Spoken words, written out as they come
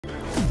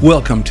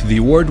Welcome to the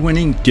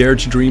award-winning Dare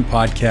to Dream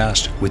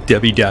podcast with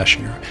Debbi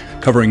Dachinger,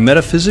 covering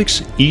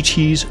metaphysics,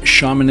 ETs,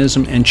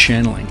 shamanism, and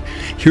channeling.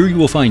 Here you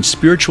will find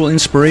spiritual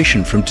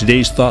inspiration from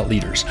today's thought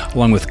leaders,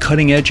 along with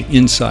cutting-edge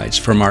insights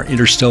from our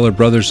interstellar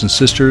brothers and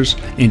sisters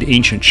and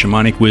ancient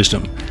shamanic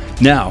wisdom.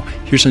 Now,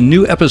 here's a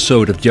new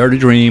episode of Dare to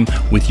Dream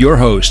with your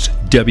host,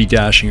 Debbi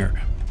Dachinger.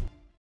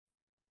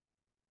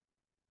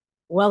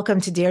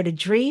 Welcome to Dare to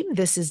Dream.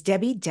 This is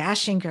Debbi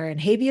Dachinger. And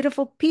hey,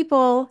 beautiful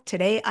people.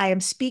 Today I am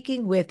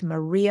speaking with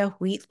Maria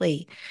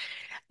Wheatley.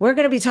 We're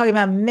going to be talking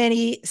about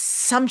many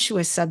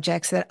sumptuous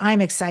subjects that I'm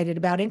excited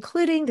about,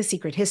 including the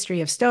secret history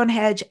of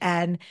Stonehenge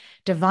and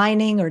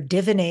divining or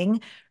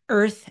divining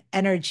earth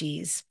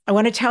energies. I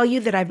want to tell you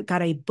that I've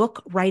got a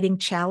book writing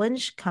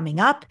challenge coming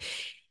up.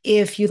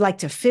 If you'd like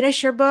to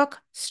finish your book,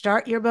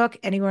 start your book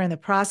anywhere in the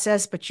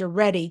process, but you're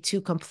ready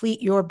to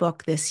complete your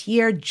book this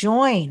year,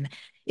 join.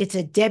 It's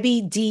at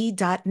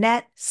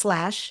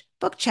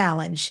debbid.net/book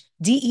challenge,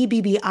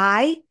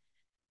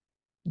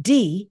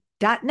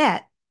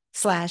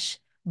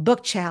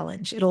 debbid.net/book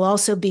challenge. It'll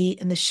also be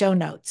in the show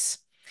notes.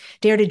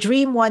 Dare to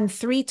Dream won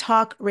 3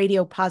 Talk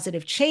Radio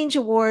Positive Change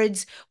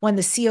Awards, won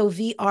the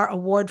COVR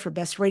Award for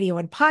Best Radio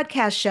and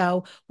Podcast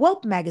Show.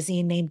 Welp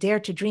Magazine named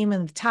Dare to Dream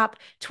in the top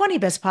 20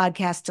 best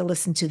podcasts to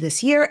listen to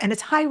this year, and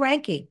it's high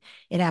ranking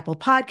in Apple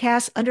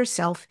Podcasts under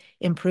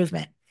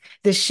self-improvement.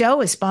 This show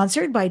is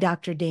sponsored by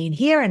Dr. Dane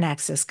Here and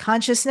Access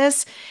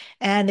Consciousness,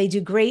 and they do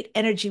great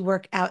energy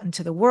work out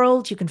into the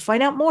world. You can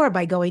find out more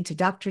by going to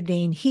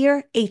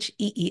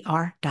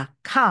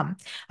drdanehere.com.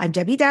 I'm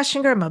Debbi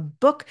Dachinger. I'm a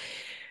book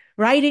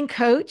writing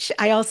coach.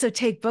 I also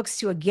take books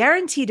to a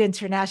guaranteed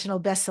international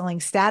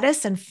best-selling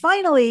status. And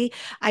finally,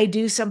 I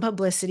do some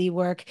publicity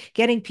work,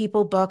 getting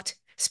people booked,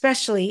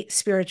 especially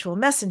spiritual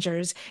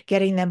messengers,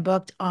 getting them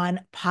booked on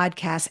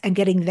podcasts and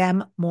getting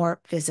them more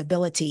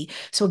visibility.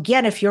 So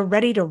again, if you're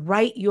ready to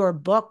write your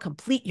book,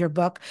 complete your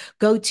book,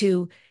 go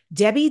to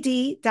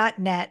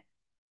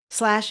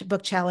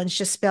debbid.net/book challenge.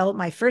 Just spell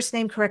my first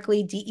name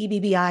correctly,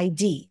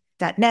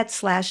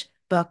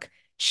 debbid.net/book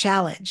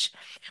challenge.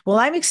 Well,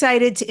 I'm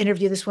excited to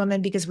interview this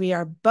woman because we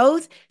are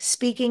both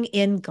speaking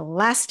in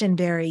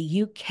Glastonbury,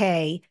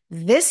 UK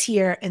this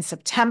year in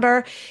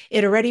September.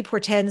 It already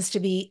portends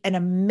to be an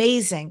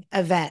amazing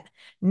event.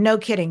 No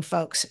kidding,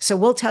 folks. So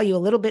we'll tell you a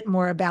little bit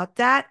more about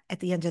that at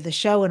the end of the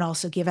show and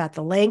also give out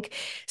the link.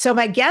 So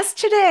my guest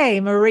today,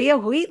 Maria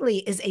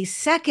Wheatley, is a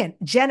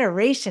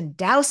second-generation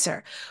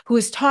dowser who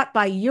is taught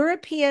by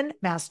European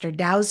master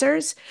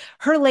dowsers,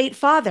 her late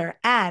father,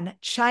 and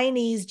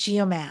Chinese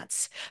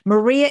geomants.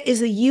 Maria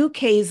is the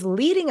UK's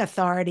leading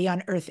authority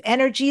on earth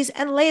energies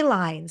and ley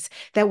lines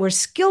that were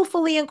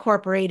skillfully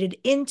incorporated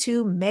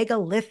into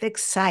megalithic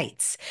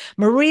sites.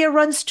 Maria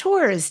runs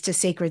tours to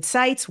sacred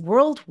sites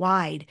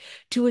worldwide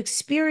to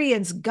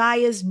experience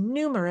Gaia's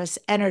numerous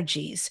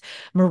energies.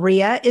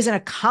 Maria is an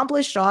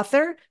accomplished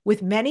author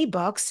with many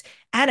books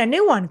and a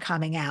new one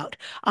coming out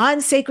on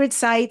sacred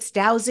sites,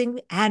 dowsing,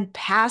 and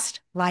past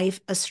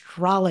life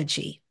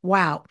astrology.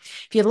 Wow.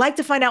 If you'd like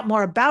to find out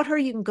more about her,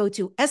 you can go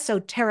to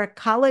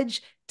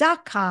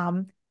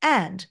esotericcollege.com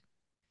and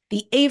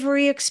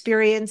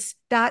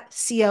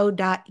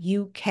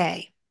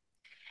theaveryexperience.co.uk.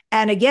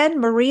 And again,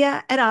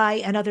 Maria and I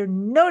and other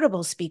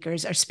notable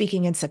speakers are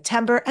speaking in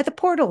September at the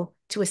Portal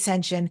to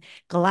Ascension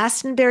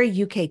Glastonbury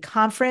UK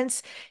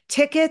Conference.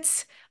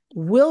 Tickets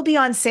will be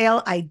on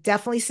sale. I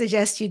definitely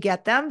suggest you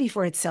get them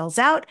before it sells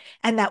out,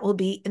 and that will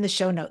be in the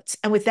show notes.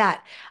 And with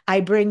that, I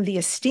bring the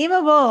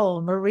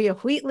estimable Maria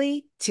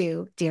Wheatley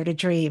to Dare to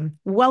Dream.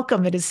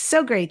 Welcome. It is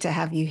so great to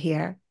have you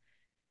here.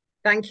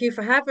 Thank you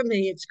for having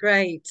me. It's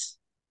great.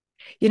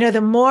 You know, the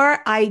more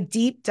I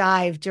deep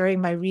dive during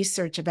my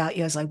research about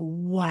you, I was like,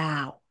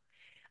 wow,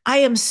 I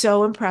am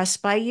so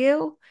impressed by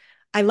you.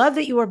 I love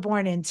that you were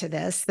born into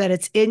this, that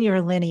it's in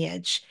your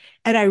lineage.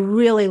 And I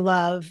really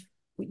love,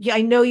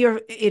 I know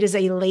it is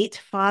a late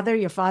father.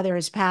 Your father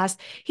has passed.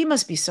 He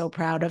must be so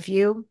proud of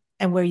you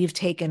and where you've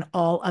taken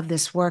all of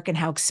this work and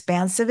how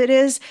expansive it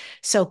is.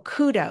 So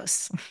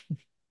kudos.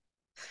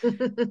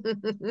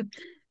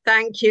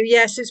 Thank you.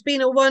 Yes, it's been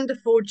a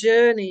wonderful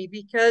journey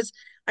because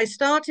I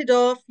started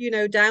off,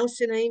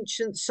 dousing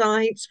ancient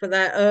sites for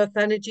their earth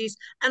energies.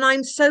 And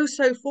I'm so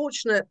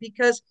fortunate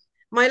because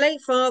my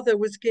late father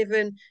was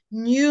given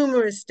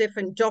numerous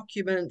different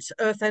documents,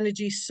 earth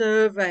energy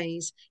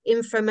surveys,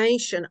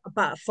 information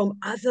from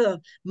other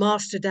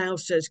master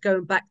dowsers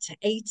going back to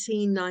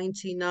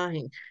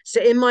 1899.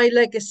 So in my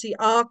legacy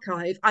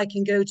archive, I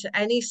can go to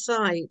any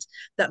site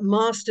that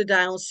master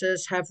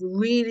dowsers have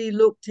really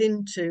looked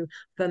into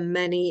for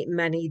many,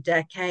 many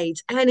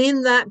decades. And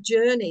in that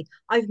journey,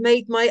 I've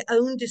made my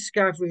own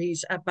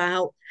discoveries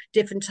about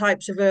different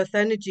types of earth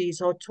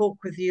energies I'll talk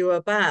with you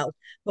about.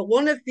 But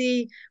one of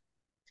the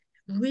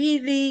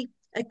really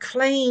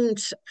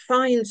acclaimed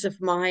finds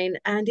of mine,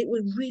 and it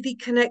really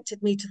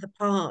connected me to the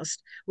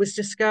past, was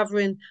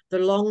discovering the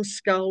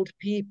long-skulled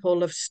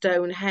people of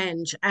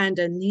Stonehenge and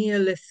a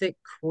Neolithic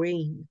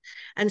queen.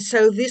 And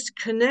so this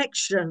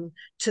connection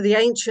to the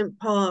ancient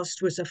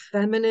past was a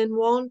feminine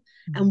one,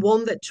 and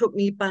one that took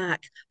me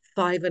back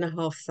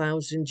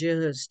 5,500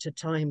 years to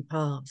time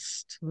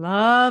past.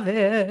 Love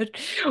it.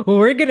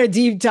 We're going to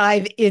deep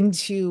dive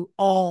into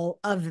all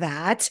of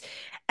that.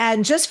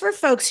 And just for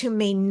folks who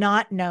may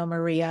not know,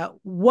 Maria,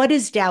 what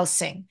is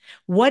dowsing?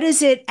 What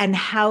is it and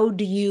how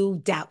do you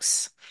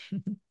douse?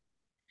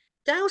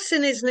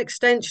 Dowsing is an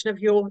extension of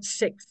your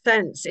sixth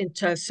sense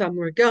into some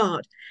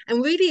regard.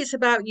 And really, it's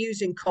about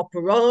using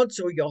copper rods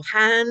or your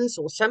hands,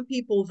 or some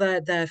people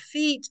their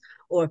feet,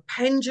 or a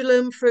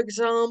pendulum, for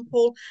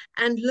example,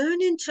 and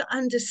learning to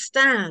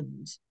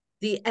understand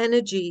the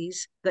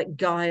energies that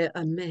Gaia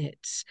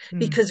emits.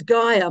 Because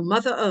Gaia,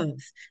 Mother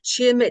Earth,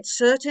 she emits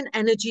certain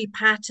energy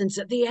patterns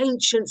that the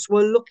ancients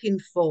were looking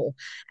for,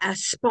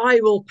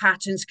 spiral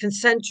patterns,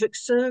 concentric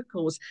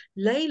circles,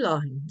 ley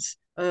lines,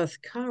 earth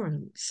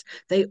currents.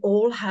 They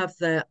all have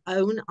their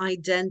own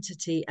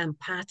identity and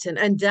pattern,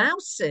 and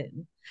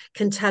dowsing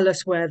can tell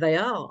us where they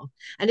are,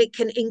 and it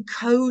can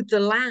encode the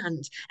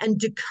land and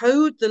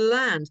decode the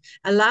land,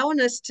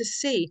 allowing us to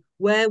see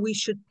where we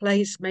should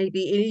place maybe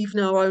even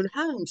our own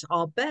homes,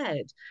 our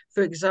bed,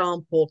 for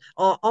example,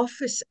 our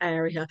office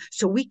area,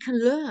 so we can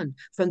learn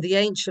from the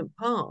ancient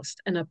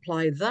past and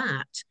apply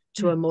that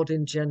to a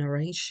modern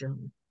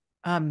generation.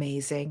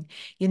 Amazing.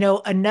 You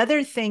know,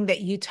 another thing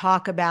that you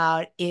talk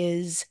about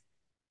is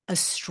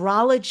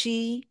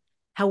astrology.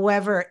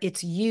 However,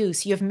 its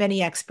use, you have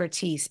many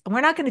expertise. And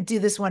we're not going to do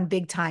this one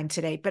big time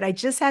today, but I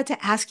just had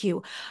to ask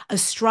you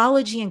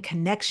astrology and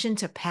connection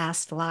to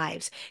past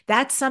lives.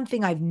 That's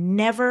something I've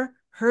never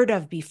heard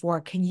of before.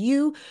 Can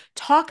you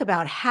talk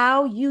about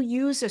how you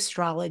use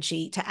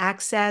astrology to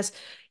access,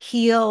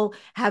 heal,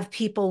 have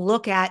people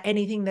look at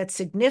anything that's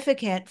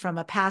significant from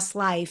a past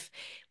life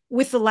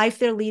with the life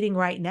they're leading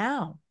right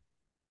now?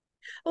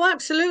 Oh,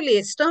 absolutely.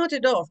 It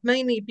started off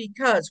mainly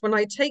because when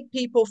I take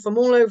people from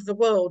all over the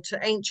world to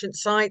ancient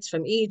sites,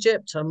 from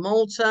Egypt to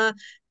Malta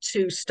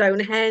to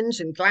Stonehenge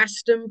and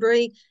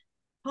Glastonbury,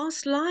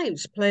 past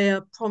lives play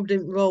a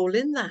prominent role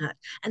in that.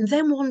 And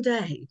then one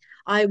day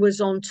I was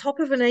on top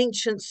of an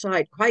ancient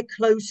site quite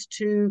close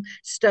to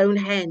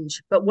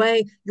Stonehenge, but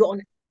where you're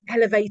on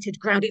elevated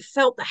ground. It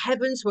felt the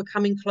heavens were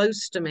coming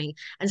close to me.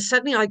 And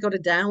suddenly I got a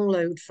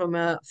download from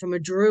a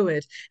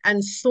druid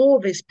and saw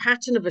this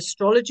pattern of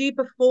astrology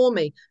before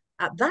me.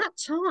 At that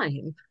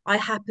time, I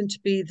happened to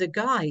be the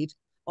guide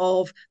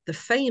of the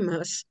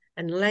famous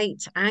and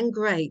late and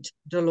great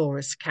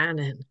Dolores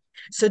Cannon.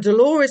 So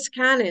Dolores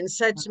Cannon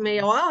said to me,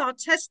 "Oh, I'll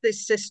test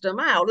this system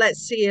out. Let's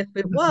see if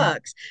it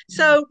works."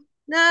 So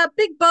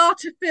big bar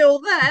to fill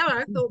there.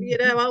 I thought,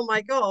 oh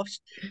my gosh.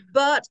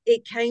 But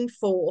it came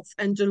forth,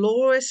 and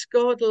Dolores,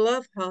 God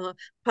love her,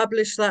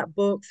 published that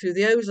book through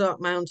the Ozark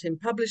Mountain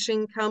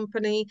Publishing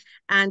Company,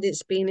 and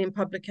it's been in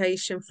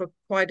publication for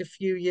quite a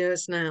few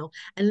years now.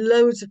 And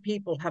loads of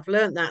people have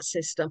learned that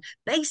system.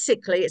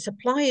 Basically, it's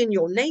applying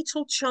your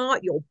natal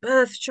chart, your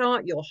birth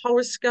chart, your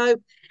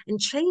horoscope, and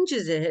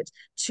changes it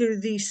to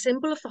the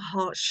symbol of the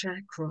heart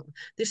chakra.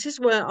 This is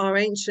where our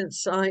ancient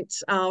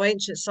sites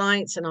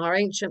and our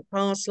ancient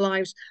past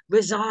lives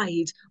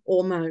reside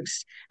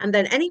almost. And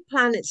then any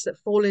planets that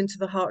fall into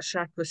the heart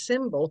chakra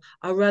symbol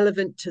are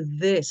relevant to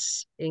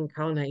this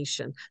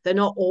incarnation. They're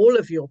not all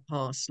of your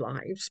past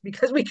lives,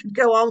 because we could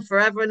go on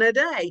forever and a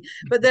day,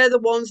 but they're the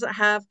ones that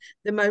have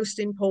the most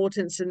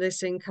importance in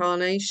this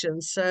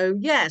incarnation. So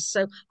yes,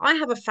 so I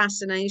have a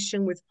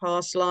fascination with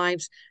past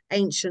lives,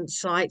 ancient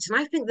sites, and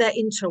I think they're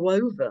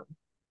interwoven.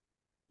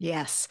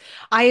 Yes,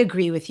 I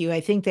agree with you. I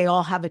think they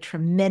all have a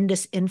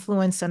tremendous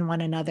influence on one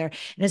another.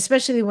 And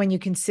especially when you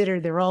consider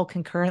they're all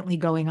concurrently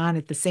going on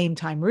at the same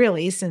time,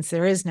 really, since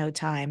there is no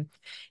time.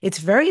 It's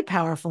very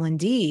powerful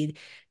indeed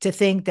to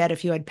think that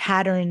if you had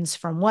patterns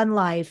from one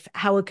life,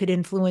 how it could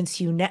influence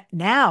you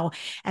now.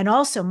 And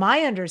also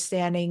my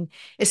understanding,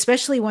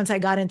 especially once I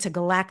got into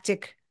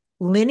galactic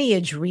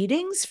lineage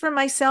readings for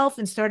myself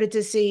and started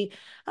to see,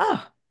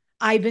 oh,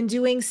 I've been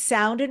doing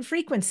sound and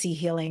frequency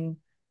healing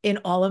in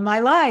all of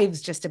my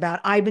lives, just about.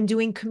 I've been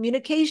doing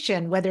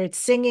communication, whether it's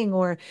singing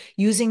or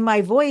using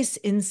my voice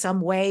in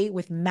some way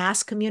with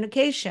mass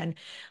communication.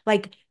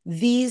 Like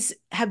these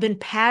have been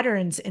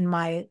patterns in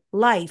my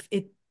life.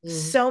 It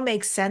so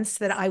makes sense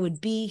that I would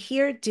be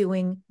here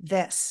doing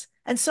this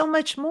and so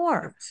much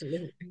more.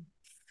 Absolutely.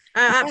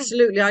 Yeah.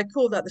 Absolutely, I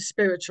call that the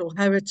spiritual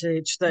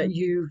heritage that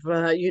you've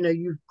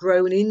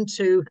grown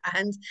into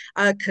and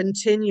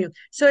continue.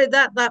 So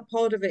that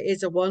part of it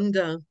is a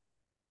wonder.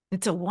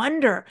 It's a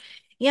wonder.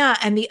 Yeah.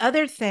 And the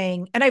other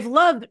thing, and I've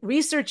loved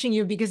researching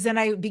you because then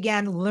I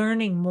began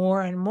learning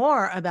more and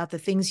more about the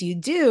things you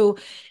do.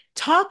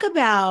 Talk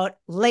about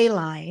ley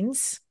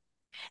lines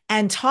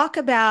and talk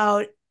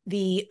about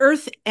the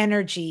earth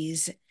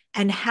energies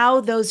and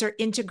how those are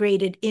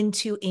integrated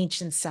into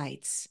ancient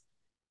sites.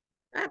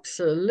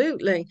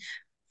 Absolutely.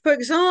 For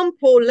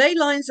example, ley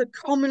lines are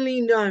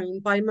commonly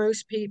known by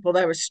most people.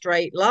 They're a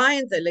straight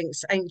line that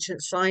links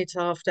ancient site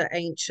after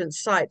ancient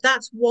site.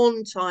 That's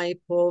one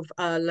type of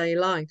ley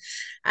line,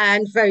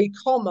 and very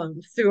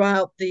common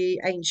throughout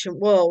the ancient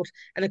world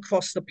and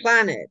across the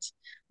planet.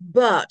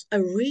 But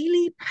a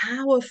really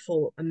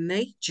powerful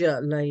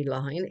major ley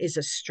line is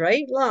a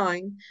straight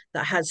line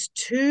that has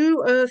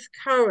two earth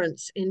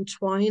currents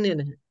entwined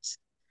in it.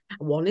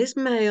 One is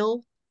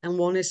male and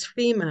one is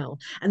female.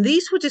 And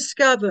these were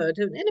discovered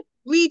and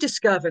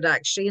rediscovered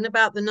actually in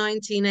about the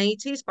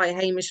 1980s by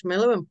Hamish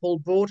Miller and Paul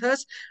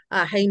Broadhurst.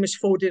 Hamish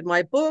forwarded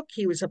my book.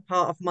 He was a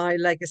part of my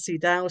legacy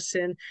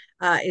dowsing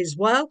as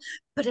well.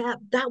 But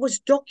that was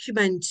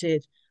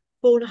documented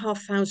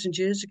 4,500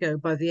 years ago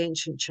by the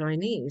ancient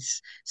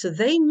Chinese. So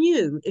they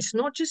knew it's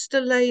not just a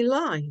ley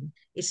line,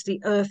 it's the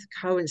earth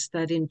currents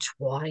that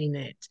entwine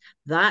it.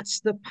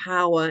 That's the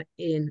power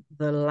in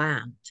the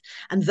land.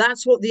 And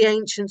that's what the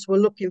ancients were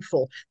looking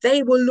for.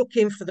 They were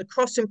looking for the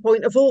crossing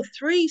point of all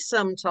three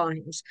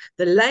sometimes,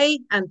 the ley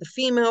and the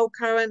female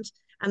current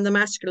and the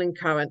masculine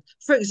current.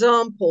 For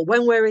example,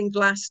 when we're in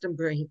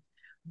Glastonbury,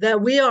 there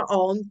we are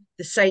on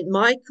the St.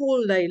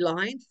 Michael ley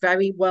line,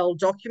 very well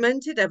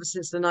documented ever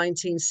since the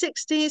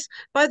 1960s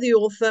by the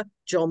author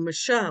John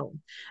Michell.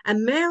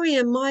 And Mary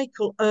and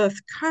Michael earth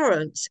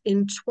currents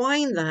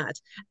entwine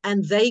that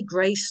and they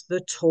grace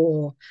the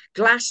Tor.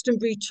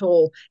 Glastonbury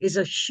Tor is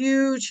a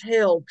huge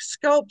hill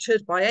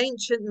sculptured by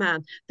ancient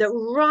man that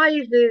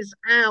rises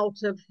out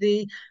of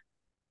the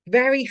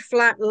very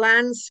flat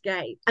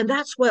landscape. And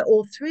that's where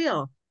all three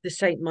are. The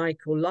St.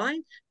 Michael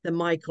line, the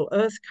Michael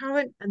earth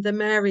current, and the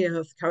Mary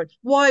earth current.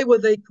 Why were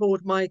they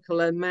called Michael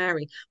and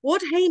Mary?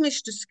 What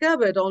Hamish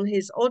discovered on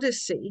his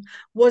Odyssey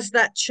was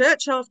that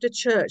church after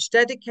church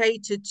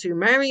dedicated to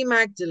Mary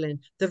Magdalene,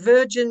 the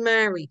Virgin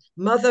Mary,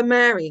 Mother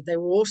Mary, they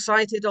were all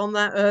sited on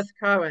that earth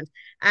current.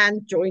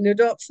 And join the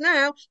dots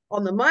now,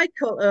 on the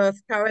Michael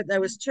earth current,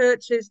 there was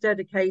churches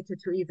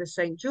dedicated to either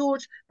St.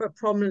 George, but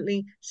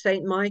prominently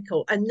St.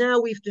 Michael. And now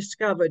we've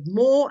discovered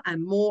more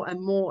and more and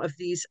more of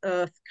these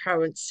earth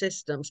current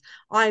systems.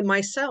 I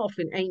myself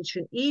in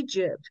ancient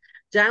Egypt,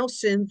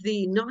 dousing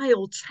the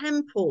Nile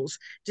temples,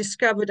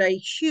 discovered a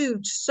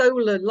huge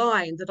solar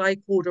line that I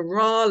called a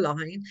Ra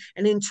line,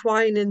 and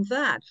entwining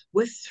that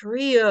with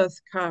three earth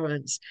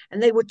currents.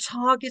 And they were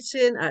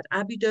targeting at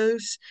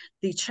Abydos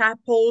the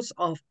chapels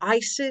of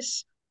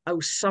Isis,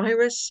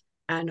 Osiris,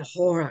 and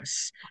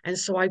Horus. And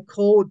so I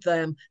called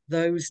them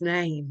those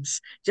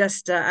names,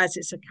 just as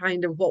it's a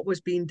kind of what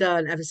was being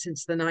done ever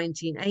since the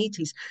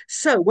 1980s.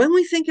 So when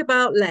we think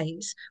about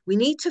leys, we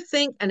need to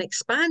think and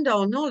expand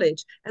our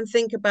knowledge and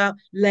think about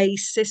ley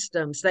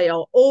systems. They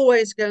are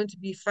always going to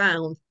be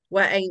found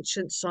where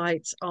ancient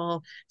sites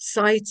are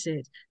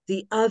cited.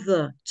 The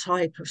other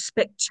type of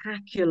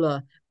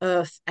spectacular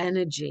earth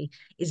energy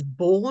is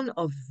born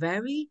of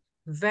very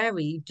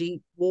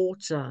deep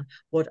water,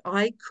 what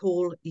I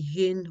call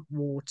yin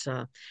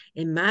water.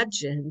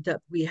 Imagine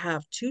that we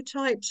have two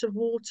types of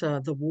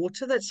water, the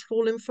water that's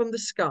fallen from the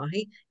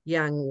sky,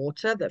 yang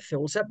water, that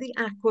fills up the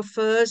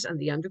aquifers and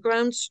the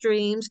underground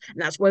streams,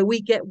 and that's where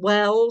we get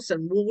wells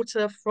and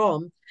water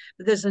from.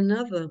 But there's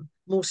another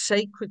more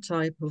sacred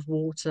type of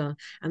water,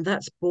 and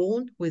that's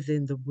born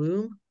within the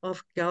womb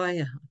of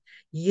Gaia,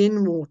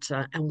 yin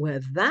water. And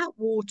where that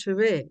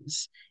water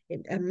is,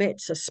 it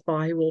emits a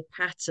spiral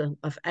pattern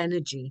of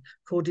energy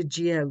called a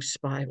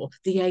geospiral.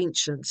 The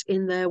ancients,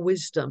 in their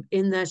wisdom,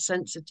 in their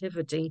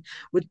sensitivity,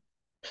 would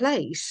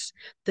place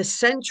the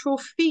central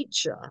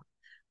feature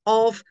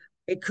of,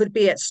 it could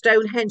be at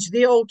Stonehenge,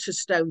 the altar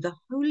stone, the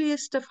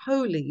holiest of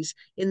holies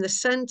in the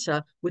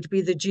center would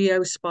be the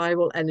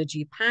geospiral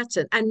energy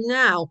pattern. And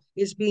now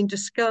it's been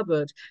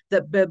discovered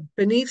that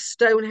beneath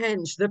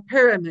Stonehenge, the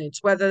pyramids,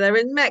 whether they're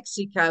in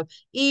Mexico,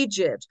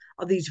 Egypt,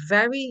 are these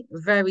very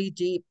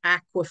deep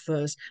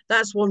aquifers.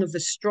 That's one of the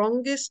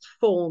strongest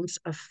forms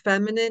of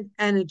feminine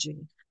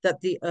energy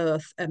that the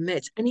earth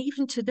emits. And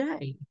even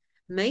today,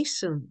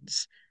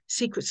 Masons,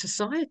 secret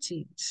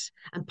societies,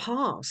 and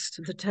past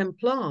the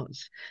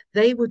Templars,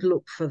 they would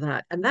look for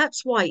that. And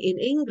that's why in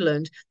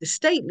England, the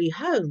stately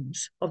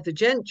homes of the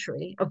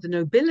gentry, of the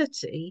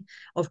nobility,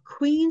 of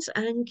queens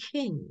and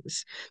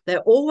kings,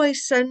 they're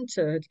always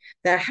centered,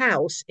 their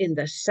house in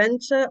the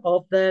center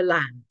of their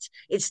land.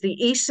 It's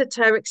the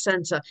esoteric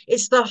center.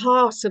 It's the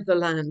heart of the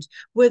land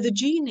where the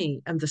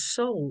genie and the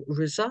soul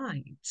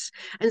resides.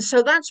 And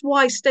so that's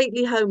why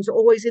stately homes are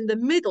always in the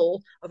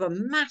middle of a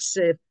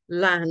massive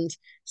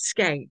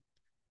landscape.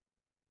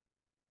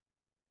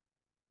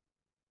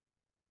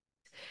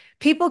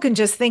 People can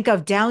just think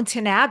of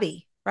Downton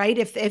Abbey, right?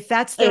 If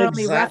that's their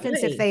only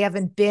reference, if they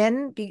haven't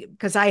been,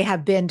 because I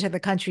have been to the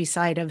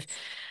countryside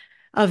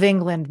of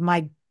England,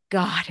 my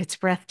God, it's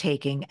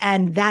breathtaking.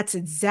 And that's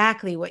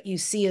exactly what you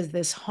see as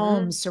this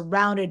home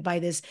surrounded by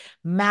this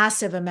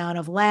massive amount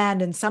of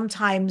land. And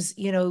sometimes,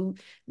 you know,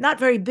 not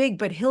very big,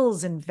 but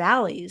hills and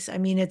valleys. I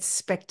mean, it's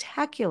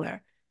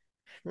spectacular.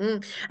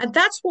 And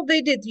that's what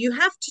they did. You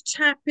have to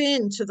tap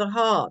into the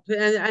heart,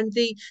 and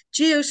the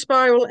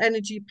geospiral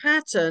energy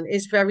pattern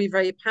is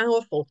very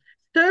powerful.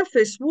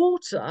 Surface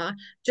water,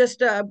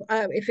 just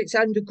if it's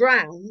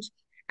underground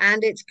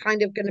and it's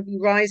kind of going to be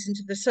rising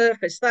to the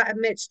surface, that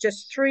emits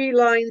just three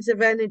lines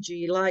of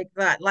energy like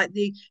that, like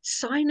the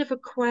sign of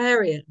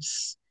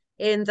Aquarius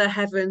in the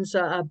heavens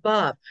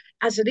above.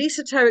 As an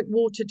esoteric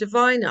water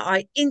diviner,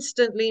 I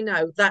instantly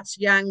know that's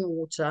yang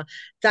water.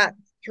 That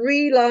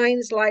three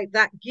lines like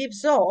that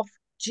gives off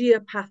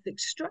geopathic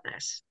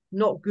stress,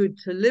 not good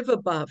to live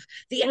above.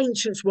 The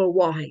ancients were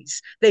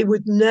wise. They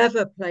would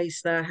never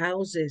place their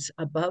houses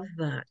above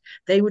that.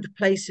 They would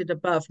place it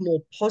above more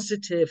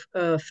positive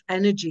earth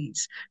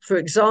energies, for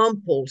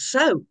example.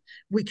 So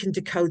we can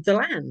decode the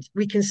land.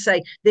 We can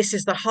say, this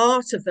is the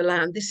heart of the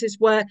land. This is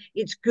where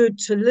it's good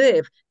to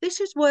live. This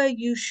is where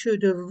you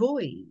should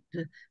avoid,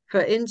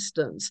 for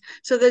instance.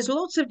 So there's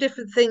lots of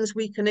different things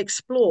we can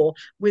explore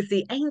with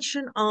the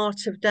ancient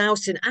art of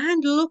dowsing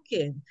and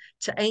looking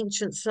to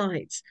ancient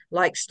sites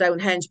like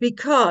Stonehenge,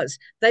 because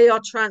they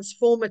are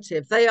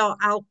transformative, they are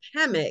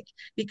alchemic,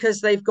 because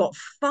they've got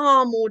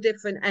far more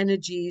different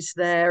energies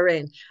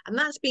therein. And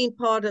that's been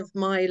part of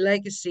my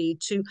legacy,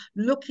 to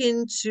look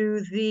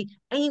into the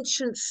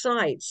ancient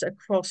sites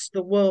across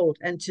the world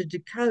and to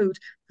decode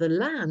the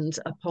land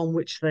upon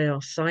which they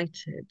are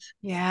sited.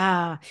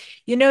 Yeah.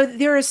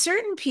 There are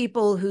certain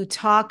people who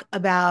talk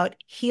about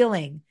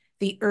healing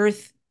the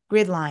earth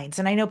grid lines.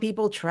 And I know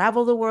people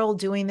travel the world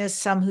doing this,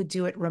 some who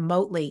do it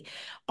remotely.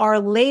 Are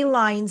ley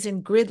lines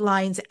and grid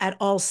lines at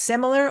all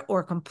similar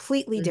or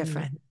completely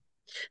different?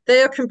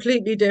 They are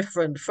completely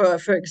different. For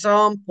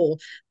example,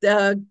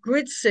 the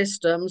grid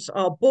systems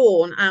are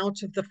born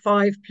out of the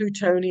five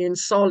Plutonian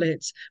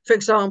solids. For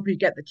example, you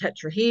get the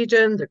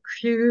tetrahedron, the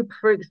cube,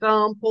 for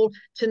example,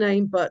 to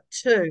name but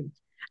two.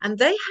 And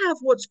they have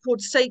what's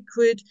called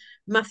sacred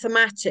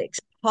mathematics,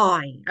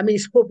 pi. I mean,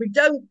 it's what we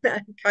don't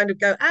kind of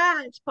go,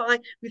 it's pi.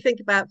 We think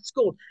about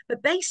school.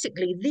 But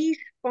basically, these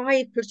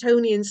five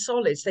Plutonian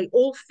solids, they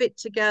all fit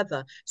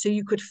together. So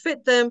you could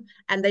fit them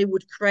and they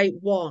would create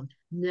one.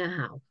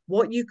 Now,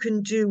 what you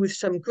can do with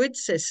some grid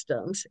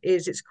systems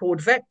is, it's called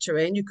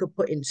vectoring. You could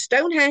put in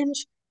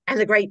Stonehenge and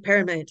the Great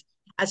Pyramid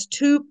as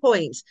 2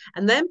 points,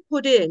 and then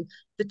put in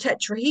the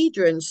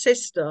tetrahedron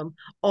system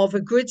of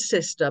a grid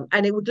system,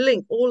 and it would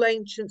link all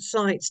ancient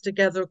sites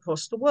together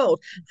across the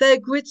world. They're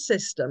grid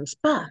systems,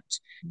 but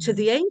to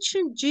the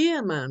ancient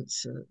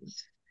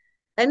geomancers,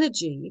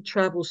 energy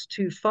travels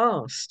too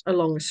fast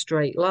along a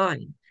straight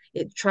line.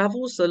 It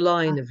travels the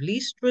line of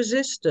least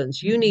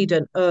resistance. You need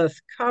an earth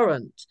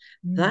current.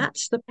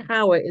 That's the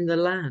power in the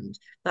land.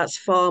 That's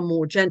far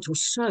more gentle.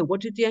 So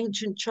what did the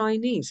ancient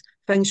Chinese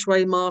Feng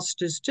Shui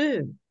masters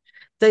do?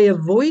 They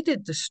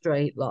avoided the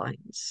straight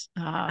lines.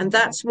 And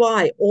that's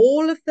why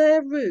all of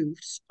their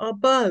roofs are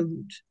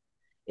bowed.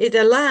 It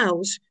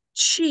allows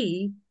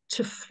qi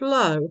to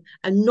flow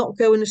and not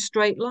go in a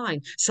straight line.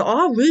 So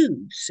our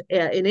roofs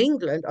in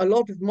England, a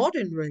lot of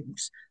modern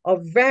roofs, are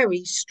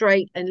very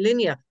straight and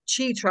linear.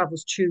 Qi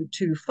travels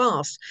too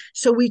fast.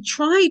 So we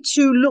try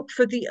to look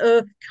for the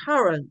earth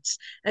currents.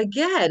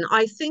 Again,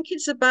 I think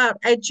it's about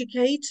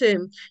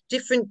educating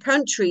different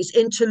countries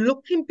into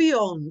looking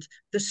beyond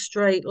the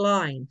straight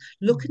line,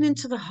 looking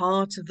into the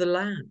heart of the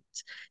land,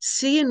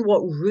 seeing what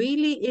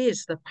really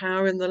is the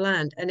power in the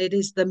land. And it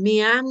is the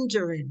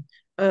meandering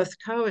earth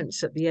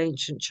currents that the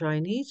ancient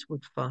Chinese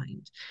would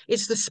find.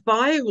 It's the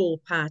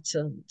spiral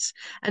patterns,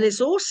 and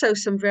it's also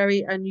some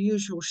very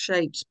unusual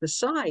shapes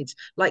besides,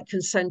 like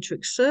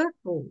concentric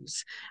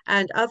circles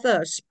and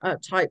other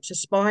types of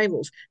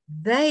spirals.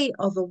 They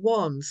are the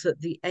ones that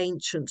the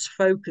ancients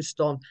focused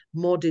on.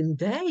 Modern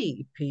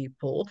day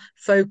people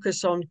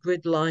focus on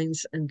grid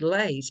lines and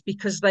lays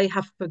because they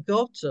have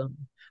forgotten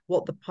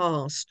what the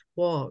past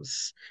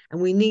was, and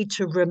we need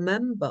to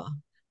remember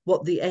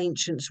what the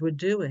ancients were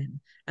doing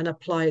and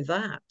apply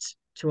that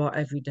to our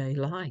everyday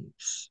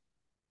lives.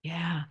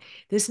 Yeah,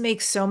 this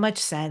makes so much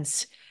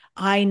sense.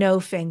 I know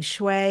Feng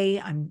Shui.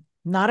 I'm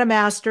not a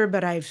master,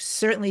 but I've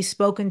certainly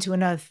spoken to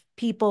enough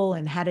people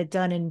and had it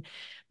done in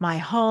my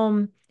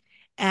home.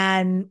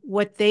 And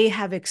what they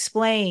have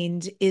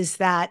explained is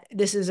that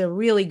this is a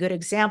really good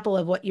example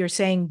of what you're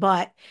saying,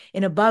 but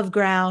in above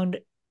ground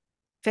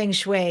Feng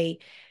Shui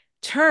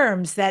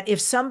terms, that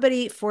if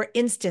somebody, for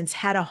instance,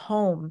 had a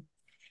home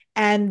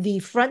and the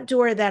front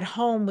door of that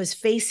home was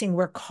facing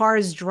where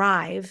cars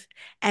drive,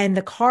 and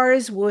the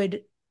cars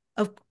would,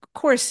 of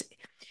course,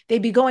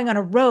 they'd be going on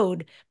a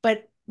road,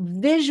 but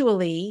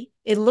visually,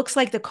 it looks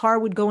like the car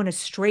would go in a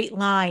straight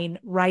line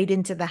right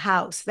into the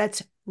house.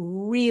 That's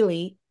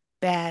really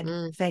bad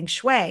Feng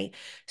Shui.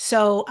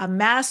 So a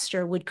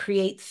master would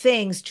create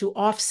things to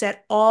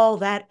offset all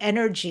that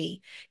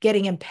energy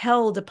getting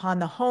impelled upon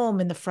the home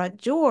and the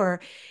front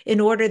door, in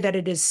order that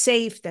it is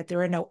safe, that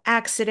there are no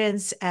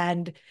accidents,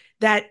 and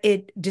that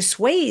it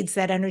dissuades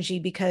that energy,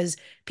 because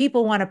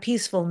people want a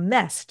peaceful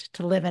nest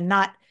to live in,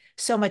 not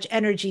so much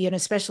energy, and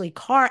especially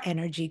car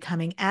energy,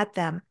 coming at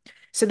them.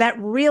 So that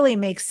really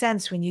makes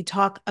sense when you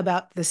talk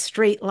about the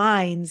straight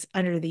lines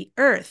under the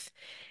earth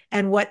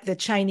and what the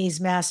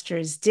Chinese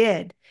masters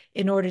did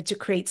in order to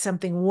create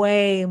something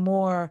way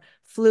more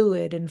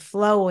fluid and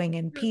flowing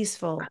and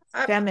peaceful,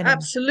 feminine.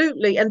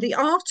 Absolutely. And the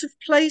art of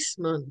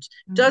placement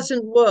Mm.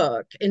 doesn't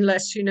work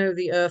unless you know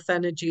the earth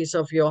energies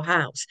of your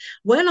house.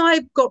 When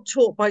I got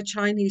taught by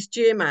Chinese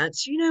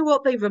geomants, you know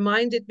what? They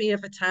reminded me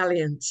of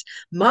Italians. Ah.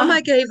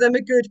 Mama gave them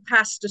a good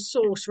pasta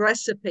sauce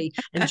recipe.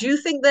 And do you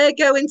think they're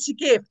going to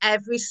give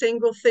every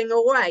single thing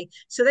away?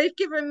 So they've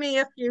given me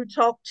a few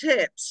top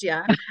tips.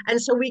 Yeah.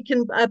 And so we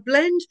can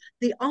blend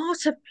the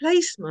art of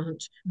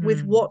placement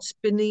with Mm. what's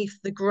beneath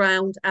the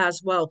ground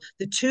as well.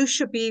 The two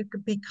should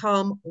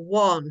become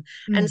one.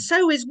 And Mm.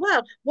 so as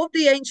well, what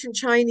the ancient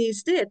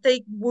Chinese did,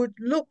 they would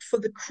look for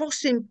the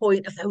crossing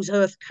point of those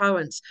earth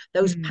currents,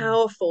 those Mm.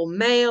 powerful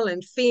male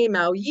and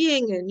female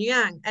yin and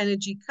yang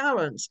energy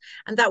currents.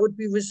 And that would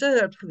be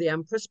reserved for the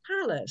emperor's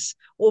palace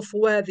or for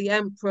where the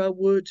emperor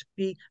would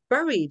be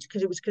buried,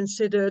 because it was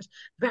considered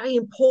very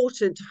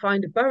important to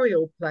find a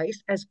burial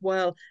place as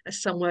well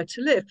as somewhere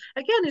to live.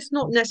 Again, it's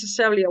not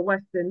necessarily a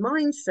Western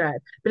mindset,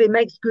 but it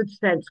makes good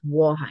sense.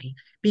 Why?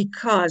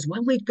 Because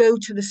when we go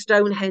to the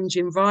Stonehenge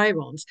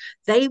environs,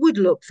 they would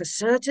look for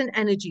certain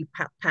energy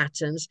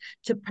patterns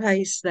to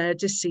place their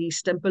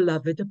deceased and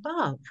beloved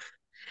above.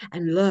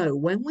 And lo,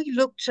 when we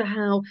look to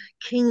how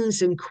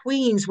kings and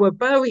queens were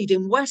buried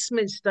in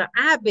Westminster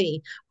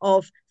Abbey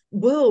of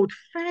world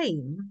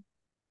fame,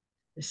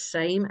 the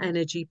same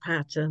energy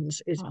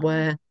patterns is Oh.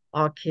 where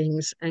our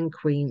kings and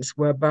queens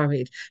were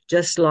buried,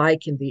 just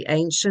like in the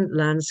ancient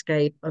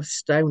landscape of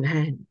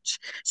Stonehenge.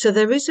 So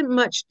there isn't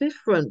much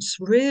difference,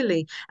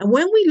 really. And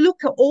when we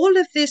look at all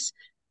of this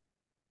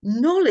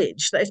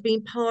knowledge that has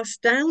been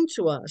passed down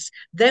to us,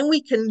 then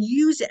we can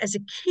use it as a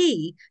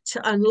key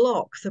to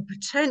unlock the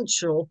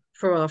potential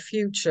for our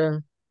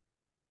future.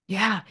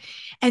 Yeah.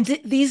 And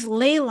these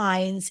ley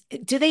lines,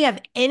 do they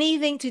have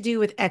anything to do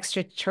with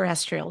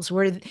extraterrestrials?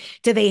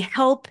 Do they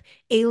help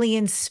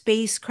alien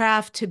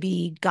spacecraft to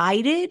be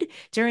guided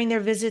during their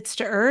visits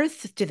to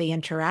Earth? Do they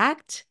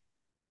interact?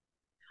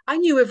 I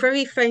knew a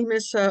very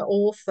famous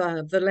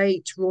author, the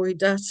late Roy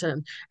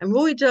Dutton, and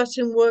Roy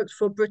Dutton worked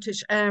for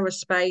British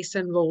Aerospace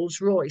and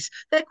Rolls-Royce.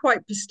 They're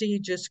quite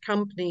prestigious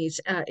companies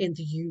in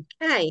the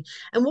UK.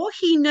 And what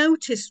he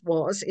noticed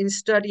was, in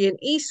studying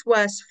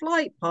east-west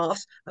flight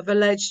paths of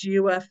alleged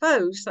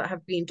UFOs that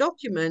have been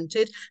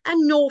documented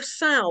and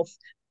north-south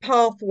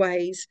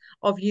pathways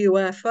of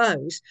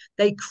UFOs,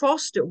 they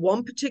crossed at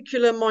one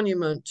particular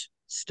monument,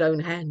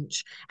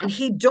 Stonehenge. And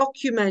he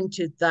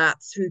documented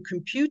that through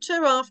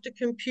computer after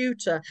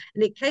computer.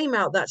 And it came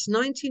out that's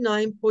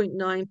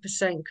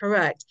 99.9%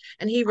 correct.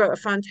 And he wrote a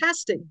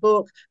fantastic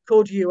book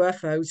called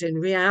UFOs in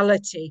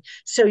Reality.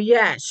 So,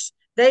 yes,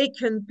 they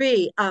can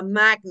be a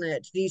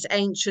magnet, these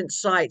ancient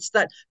sites,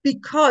 that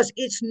because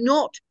it's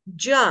not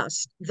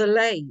just the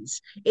lays,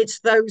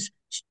 it's those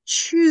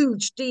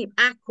huge deep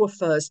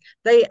aquifers.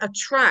 They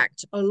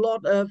attract a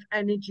lot of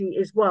energy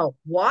as well.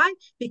 Why?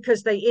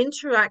 Because they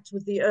interact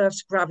with the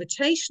Earth's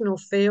gravitational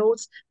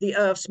fields, the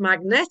Earth's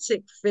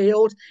magnetic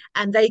field,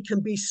 and they can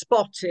be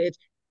spotted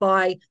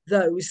by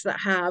those that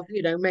have,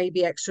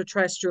 maybe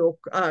extraterrestrial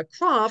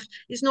craft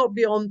is not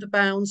beyond the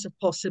bounds of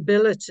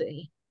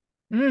possibility.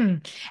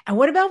 Mm. And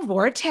what about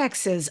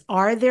vortexes?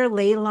 Are there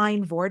ley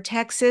line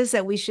vortexes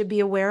that we should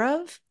be aware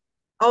of?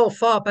 Oh,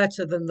 far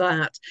better than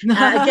that.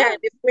 Again,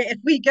 if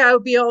we go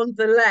beyond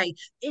the lay,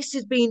 this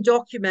has been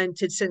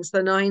documented since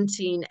the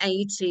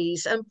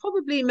 1980s and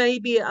probably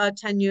maybe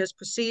 10 years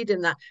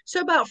preceding that. So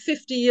about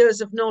 50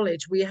 years of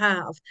knowledge we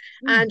have.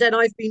 Mm. And then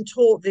I've been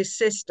taught this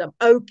system.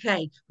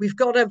 Okay, we've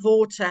got a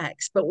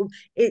vortex, but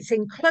it's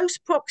in close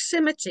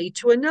proximity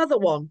to another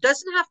one.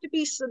 Doesn't have to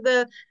be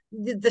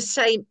the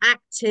same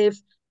active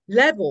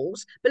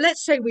levels, but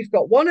let's say we've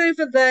got one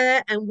over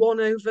there and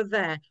one over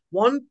there.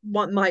 One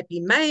might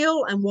be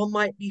male and one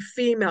might be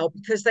female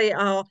because they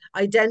are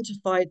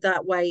identified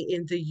that way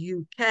in the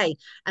UK.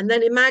 And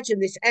then imagine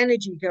this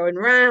energy going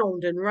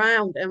round and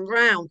round and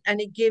round, and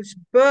it gives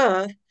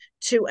birth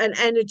to an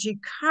energy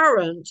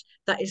current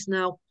that is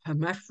now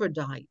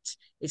hermaphrodite.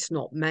 It's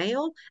not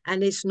male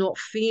and it's not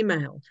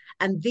female.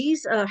 And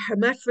these are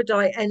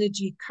hermaphrodite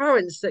energy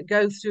currents that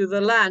go through the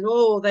land.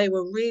 Oh, they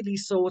were really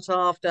sought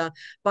after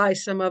by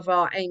some of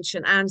our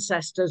ancient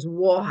ancestors.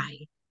 Why?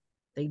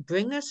 They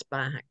bring us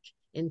back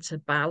into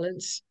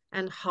balance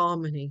and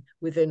harmony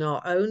within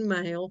our own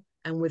male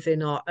and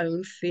within our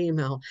own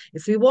female.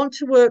 If we want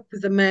to work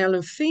with the male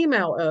and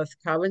female earth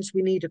currents,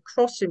 we need a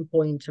crossing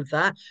point of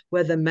that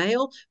where the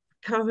male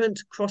current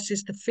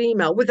crosses the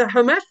female. With a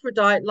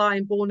hermaphrodite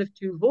line born of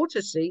two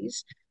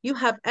vortices, you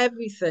have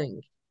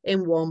everything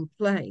in one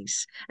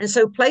place. And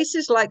so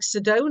places like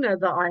Sedona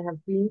that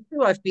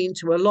I've been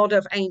to a lot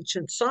of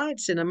ancient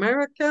sites in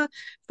America,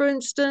 for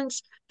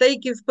instance, they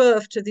give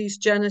birth to these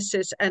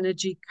Genesis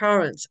energy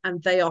currents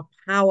and they are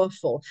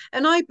powerful.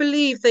 And I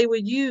believe they were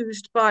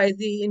used by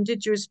the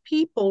indigenous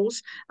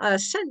peoples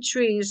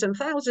centuries and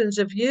thousands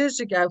of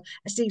years ago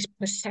as these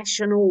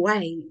processional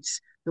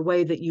ways, the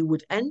way that you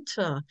would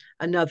enter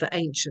another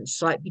ancient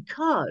site,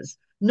 because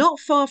not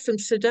far from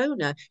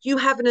Sedona, you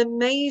have an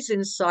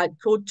amazing site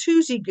called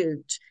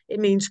Tuzigoot it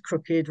means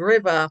crooked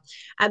river.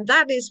 And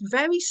that is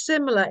very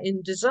similar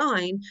in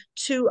design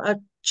to a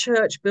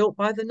church built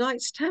by the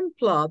Knights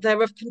Templar.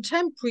 They're of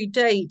contemporary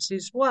date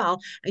as well.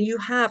 And you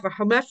have a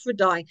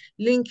hermaphrodite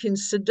linking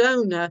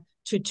Sedona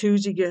to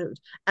Tusigud.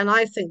 And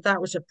I think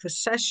that was a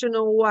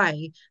processional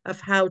way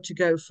of how to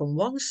go from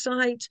one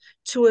site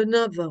to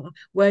another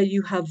where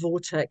you have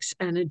vortex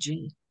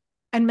energy.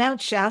 And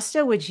Mount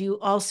Shasta, would you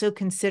also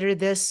consider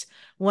this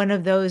one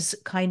of those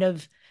kind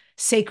of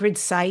sacred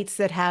sites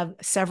that have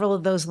several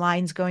of those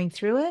lines going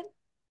through it?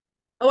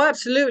 Oh,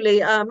 absolutely.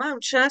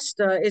 Mount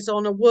Shasta is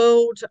on a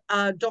world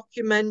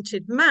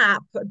documented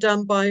map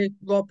done by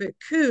Robert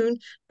Kuhn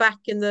back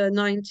in the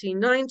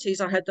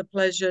 1990s. I had the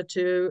pleasure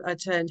to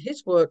attend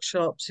his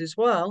workshops as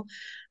well.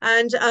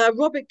 And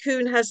Robert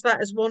Kuhn has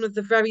that as one of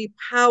the very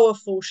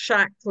powerful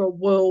chakra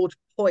world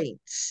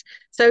points.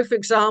 So, for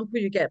example,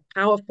 you get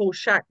powerful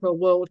chakra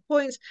world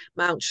points.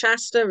 Mount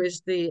Shasta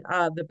is the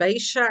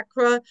base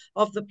chakra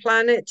of the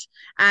planet,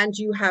 and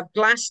you have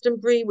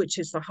Glastonbury, which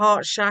is the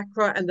heart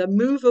chakra, and the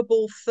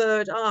movable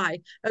third eye,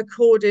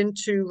 according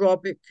to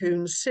Robert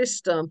Kuhn's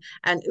system.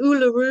 And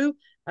Uluru,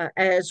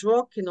 Ayers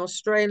Rock in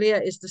Australia,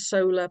 is the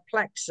solar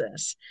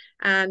plexus,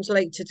 and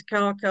Lake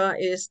Titicaca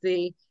is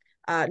the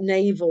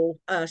naval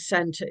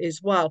center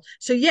as well.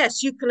 So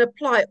yes, you can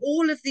apply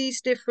all of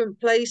these different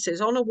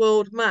places on a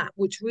world map,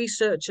 which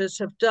researchers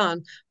have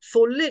done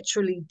for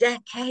literally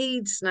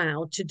decades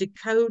now to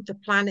decode the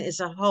planet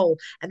as a whole.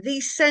 And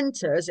these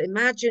centers,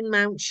 imagine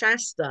Mount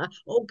Shasta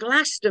or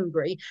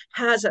Glastonbury,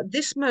 has at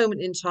this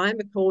moment in time,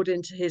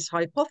 according to his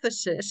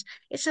hypothesis,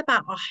 it's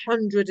about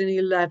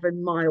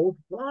 111 miles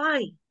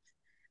wide.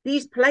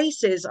 These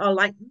places are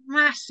like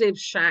massive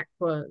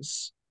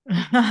chakras.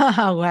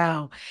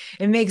 Wow.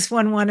 It makes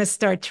one want to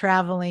start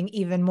traveling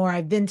even more.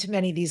 I've been to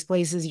many of these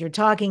places you're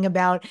talking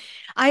about.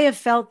 I have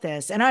felt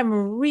this, and I'm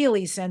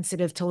really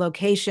sensitive to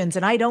locations,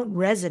 and I don't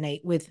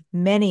resonate with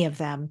many of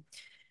them.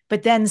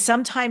 But then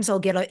sometimes I'll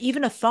get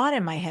even a thought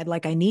in my head,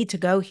 like, I need to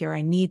go here.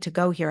 I need to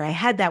go here. I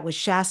had that with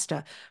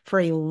Shasta for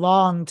a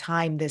long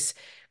time, this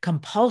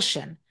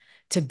compulsion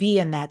to be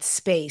in that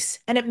space.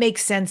 And it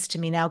makes sense to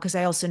me now because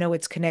I also know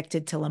it's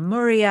connected to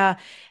Lemuria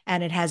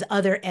and it has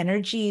other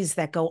energies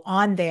that go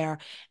on there.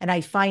 And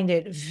I find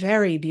it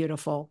very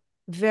beautiful,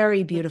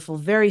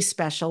 very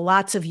special.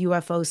 Lots of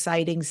UFO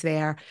sightings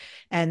there.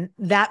 And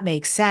that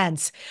makes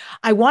sense.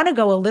 I want to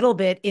go a little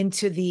bit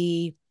into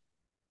the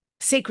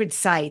sacred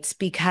sites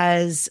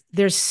because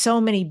there's so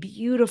many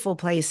beautiful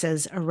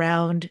places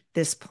around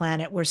this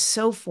planet. We're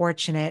so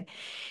fortunate.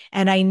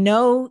 And I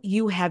know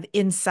you have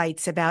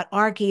insights about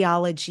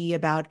archaeology,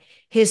 about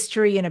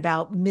history, and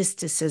about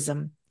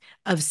mysticism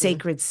of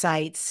sacred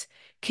sites.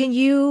 Can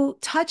you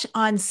touch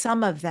on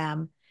some of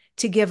them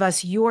to give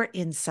us your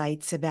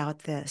insights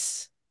about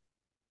this?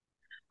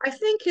 I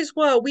think as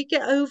well, we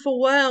get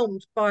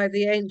overwhelmed by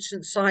the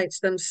ancient sites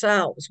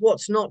themselves.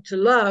 What's not to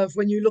love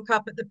when you look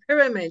up at the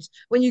pyramids,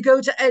 when you go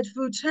to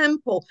Edfu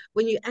Temple,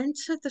 when you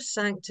enter the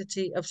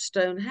sanctity of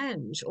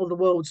Stonehenge, or the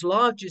world's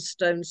largest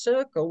stone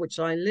circle, which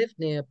I live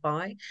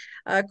nearby,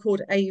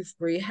 called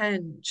Avebury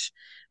Henge.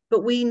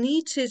 But we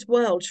need as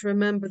well to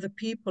remember the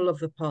people of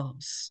the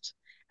past.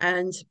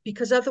 And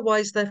because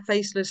otherwise they're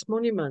faceless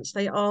monuments,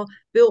 they are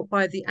built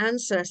by the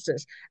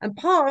ancestors. And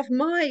part of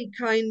my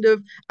kind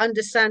of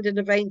understanding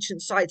of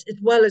ancient sites, as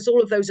well as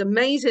all of those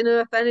amazing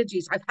earth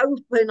energies, I've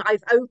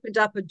opened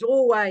up a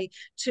doorway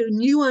to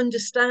new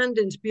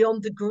understandings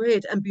beyond the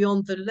grid and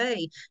beyond the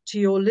lay to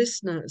your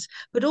listeners.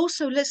 But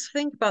also let's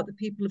think about the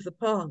people of the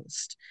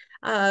past.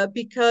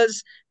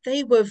 Because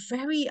they were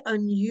very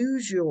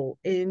unusual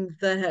in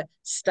their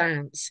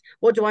stance.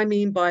 What do I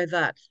mean by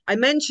that? I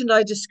mentioned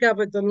I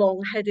discovered the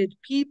long-headed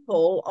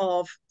people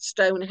of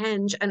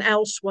Stonehenge and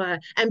elsewhere,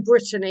 and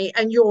Brittany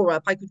and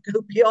Europe. I could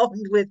go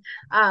beyond with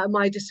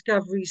my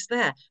discoveries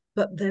there.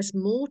 But there's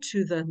more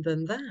to them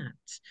than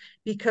that,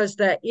 because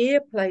their ear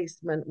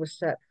placement was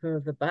set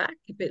further back,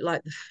 a bit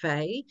like the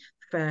Fae,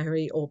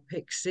 fairy or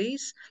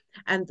pixies.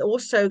 And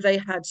also they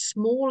had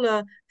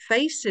smaller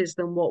faces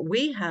than what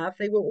we have.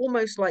 They were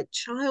almost like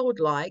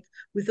childlike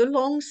with a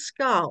long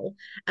skull,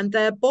 and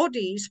their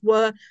bodies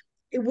were,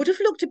 it would have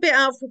looked a bit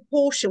out of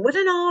proportion. When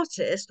an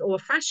artist or a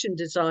fashion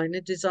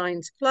designer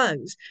designs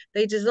clothes,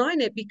 they design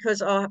it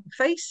because our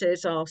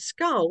faces, our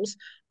skulls,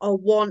 are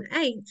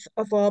 1/8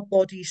 of our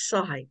body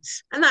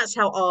size. And that's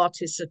how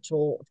artists are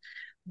taught.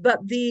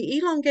 But the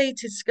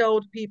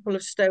elongated-skulled people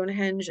of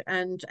Stonehenge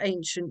and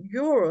ancient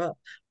Europe,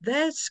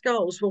 their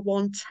skulls were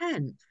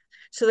 1/10.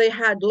 So they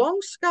had long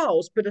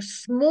skulls, but a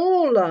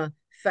smaller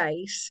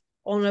face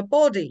on a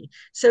body.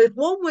 So if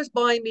one was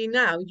by me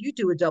now, you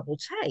do a double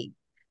take,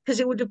 because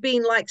it would have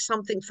been like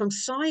something from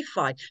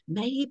sci-fi.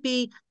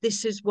 Maybe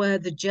this is where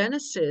the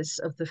genesis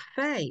of the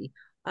Fae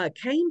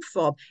came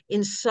from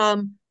in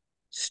some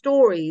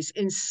stories,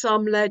 in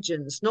some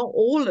legends, not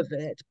all of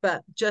it,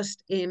 but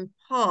just in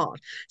part.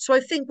 So I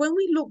think when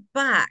we look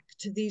back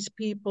to these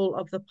people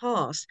of the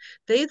past,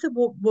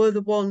 were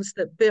the ones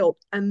that built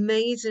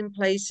amazing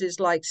places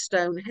like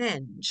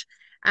Stonehenge.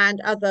 and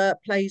other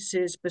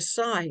places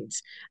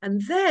besides.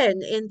 And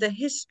then in the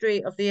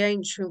history of the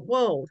ancient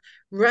world,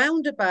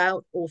 round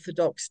about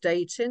orthodox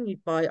dating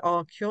by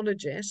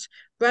archaeologists,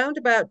 round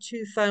about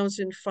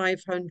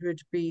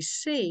 2500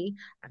 BC,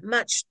 a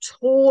much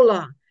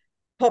taller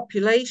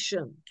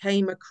population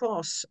came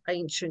across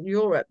ancient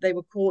Europe. They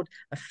were called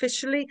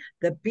officially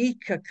the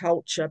beaker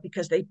culture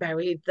because they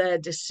buried their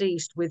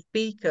deceased with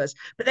beakers,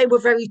 but they were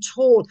very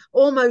tall,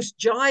 almost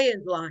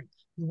giant-like.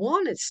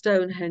 One at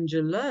Stonehenge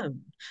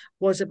alone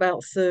was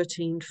about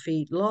 13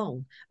 feet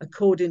long,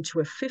 according to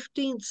a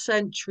 15th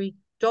century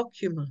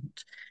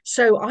document.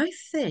 So I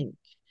think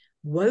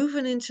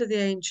woven into the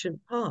ancient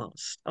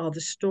past are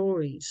the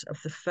stories of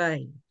the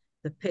Fae,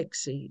 the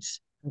pixies,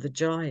 and the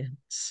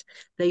giants.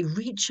 They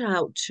reach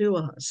out to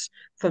us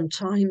from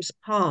times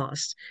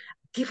past,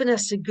 giving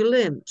us a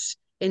glimpse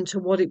into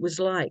what it was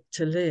like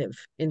to live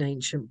in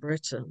ancient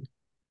Britain.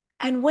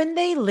 And when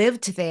they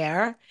lived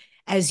there,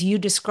 as you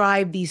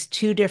describe these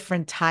two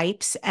different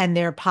types and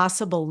their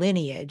possible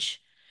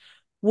lineage,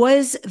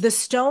 was the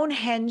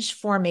Stonehenge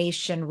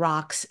formation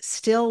rocks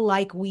still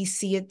like we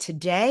see it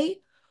today,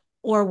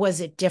 or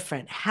was it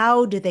different?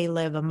 How do they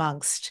live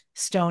amongst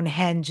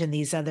Stonehenge and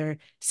these other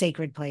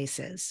sacred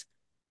places?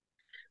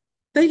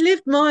 They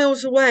lived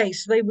miles away,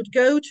 so they would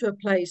go to a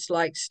place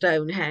like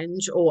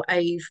Stonehenge or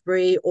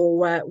Avebury or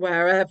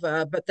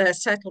wherever, but their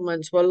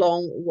settlements were a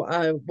long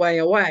way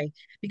away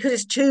because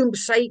it's too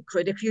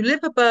sacred. If you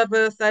live above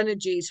earth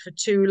energies for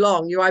too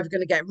long, you're either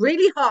going to get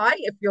really high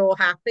if you're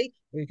happy,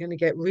 or you're going to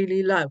get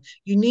really low.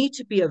 You need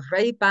to be a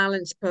very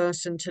balanced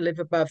person to live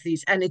above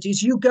these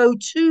energies. You go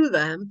to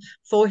them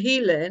for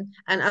healing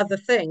and other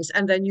things,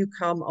 and then you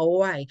come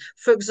away.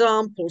 For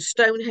example,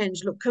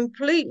 Stonehenge looked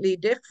completely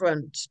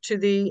different to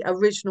the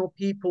original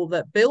people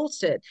that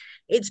built it.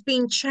 It's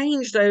been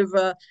changed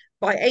over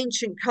by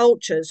ancient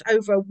cultures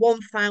over a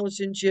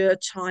 1,000-year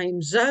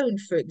time zone,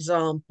 for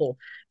example.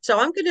 So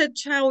I'm going to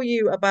tell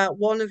you about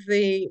one of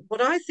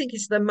what I think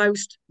is the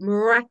most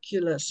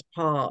miraculous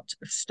part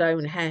of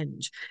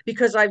Stonehenge,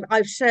 because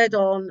I've said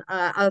on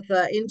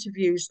other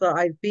interviews that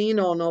I've been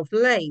on of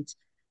late,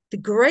 the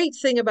great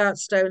thing about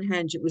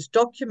Stonehenge, it was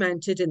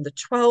documented in the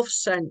 12th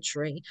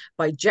century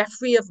by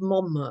Geoffrey of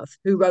Monmouth,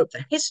 who wrote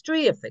the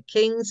history of the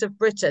kings of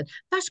Britain.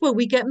 That's where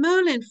we get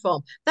Merlin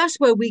from. That's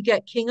where we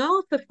get King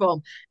Arthur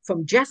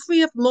from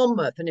Geoffrey of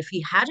Monmouth. And if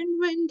he hadn't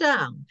written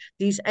down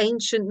these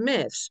ancient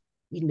myths,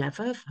 we'd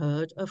never have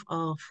heard of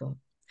Arthur.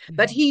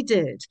 But he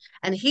did.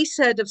 And he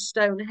said of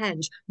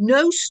Stonehenge,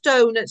 no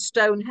stone at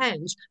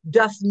Stonehenge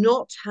doth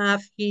not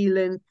have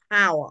healing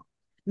power,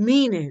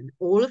 meaning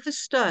all of the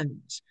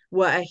stones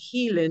were a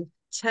healing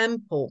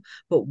temple,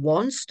 but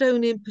one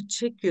stone in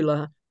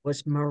particular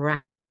was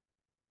miraculous.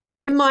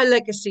 In my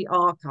legacy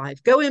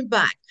archive, going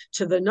back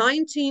to the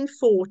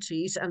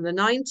 1940s and the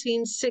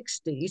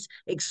 1960s,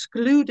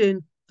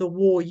 excluding the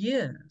war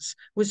years,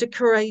 was a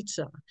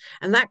curator.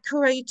 And that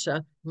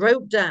curator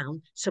wrote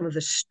down some of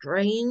the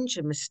strange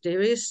and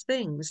mysterious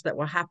things that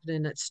were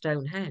happening at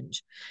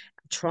Stonehenge.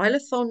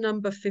 Trilithon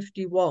number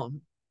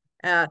 51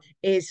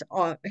 is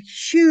a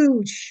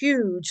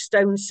huge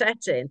stone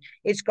setting.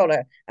 It's got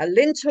a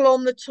lintel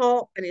on the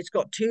top and it's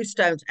got two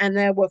stones. And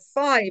there were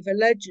 5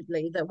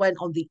 allegedly that went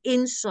on the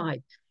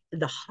inside, in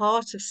the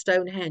heart of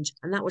Stonehenge,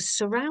 and that was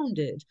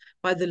surrounded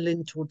by the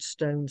linteled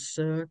stone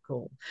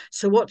circle.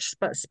 So what's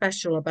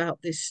special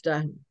about this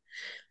stone?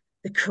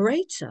 The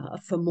curator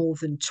for more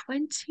than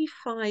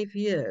 25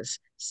 years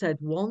said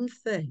one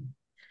thing: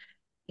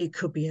 it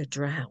could be a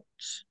drought.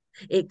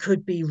 It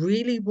could be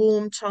really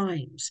warm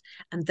times.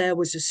 And there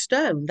was a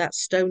stone,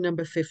 that's stone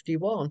number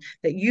 51,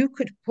 that you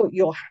could put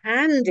your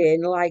hand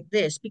in like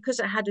this because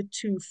it had a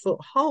 2-foot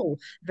hole,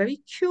 very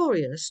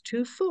curious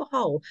 2-foot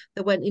hole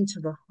that went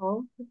into the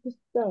heart of the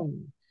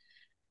stone.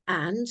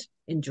 And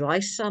in dry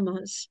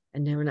summers,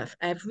 and near enough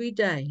every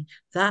day,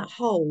 that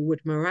hole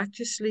would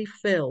miraculously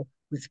fill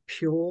with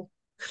pure,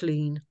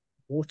 clean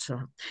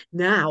water.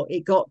 Now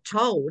it got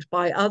told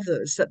by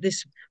others that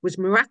this was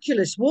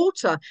miraculous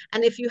water,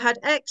 and if you had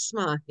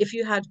eczema, if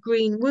you had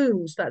green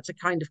wounds, that's a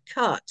kind of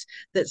cut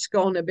that's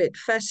gone a bit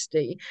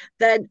festy,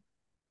 then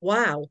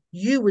wow,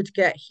 you would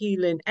get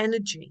healing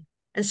energy.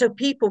 And so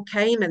people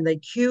came and they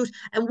queued.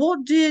 And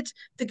what did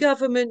the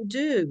government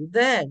do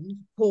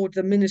then, called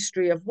the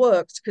Ministry of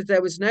Works, because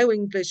there was no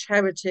English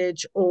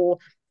heritage or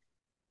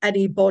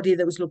anybody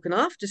that was looking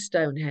after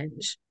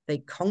Stonehenge? They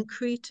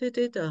concreted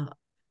it up.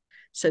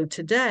 So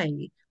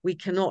today we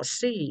cannot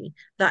see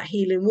that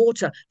healing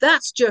water.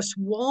 That's just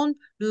one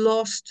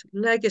lost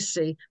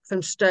legacy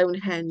from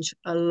Stonehenge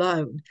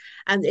alone.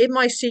 And in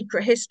my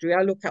secret history,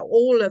 I look at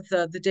all of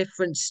the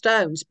different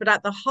stones, but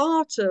at the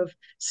heart of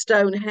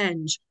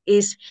Stonehenge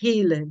is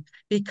healing,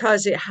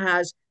 because it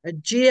has a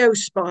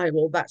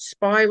geospiral, that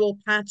spiral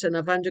pattern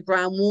of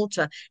underground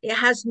water. It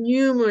has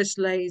numerous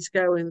layers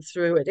going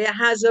through it. It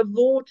has a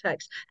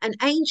vortex, an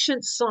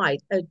ancient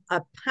site,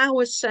 a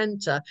power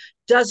center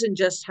doesn't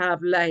just have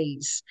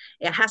layers.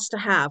 It has to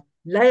have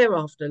layer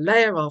after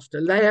layer after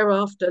layer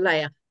after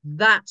layer.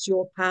 That's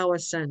your power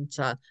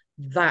center.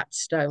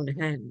 That's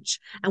Stonehenge.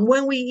 And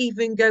when we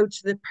even go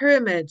to the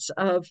pyramids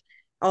of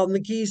on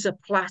the Giza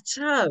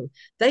plateau,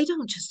 they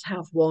don't just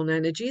have one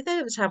energy. They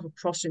don't have a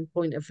crossing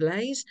point of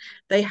lays.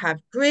 They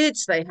have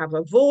grids, they have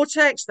a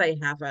vortex, they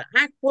have an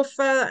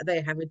aquifer,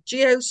 they have a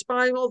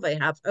geospiral, they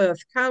have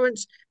earth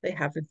currents, they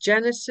have a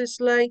genesis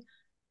lay.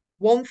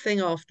 One thing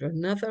after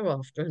another,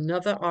 after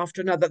another, after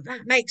another.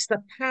 That makes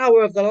the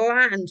power of the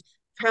land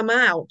come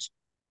out,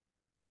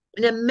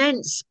 an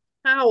immense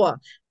power.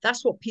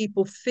 That's what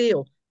people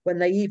feel when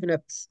they even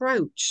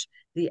approach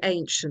the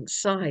ancient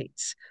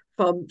sites.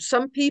 From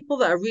some people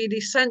that are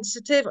really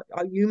sensitive,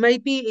 you may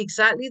be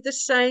exactly the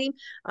same.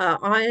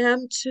 I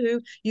am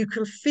too. You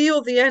can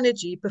feel the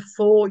energy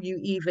before you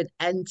even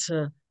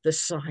enter the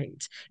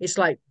site. It's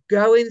like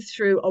going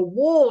through a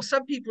wall.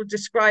 Some people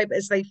describe it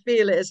as they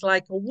feel it as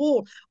like a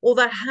wall, or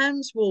their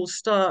hands will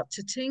start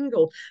to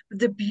tingle.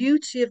 The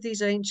beauty of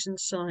these ancient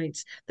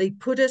sites, they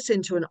put us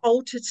into an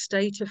altered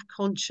state of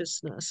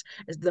consciousness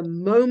as the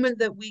moment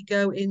that we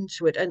go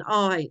into it. And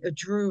I, a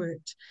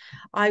druid,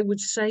 I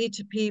would say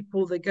to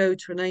people that go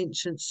to an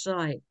ancient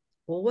site,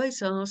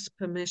 always ask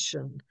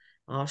permission.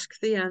 Ask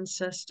the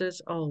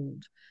ancestors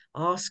old,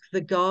 ask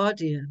the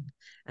guardian,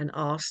 and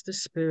ask the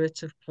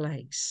spirit of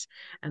place.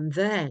 And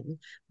then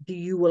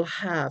you will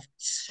have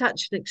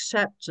such an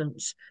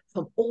acceptance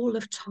from all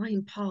of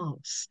time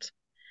past,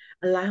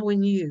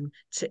 allowing you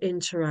to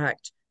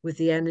interact with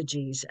the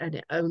energies. And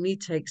it only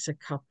takes a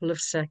couple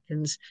of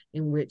seconds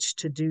in which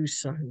to do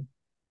so.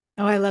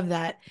 Oh, I love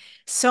that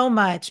so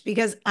much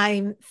because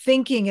I'm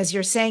thinking as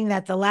you're saying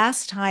that the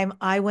last time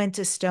I went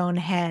to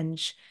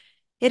Stonehenge,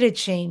 it had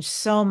changed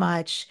so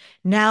much.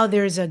 Now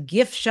there's a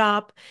gift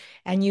shop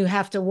and you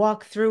have to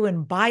walk through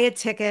and buy a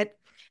ticket.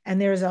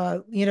 And there's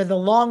the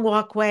long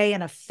walkway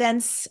and a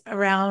fence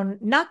around,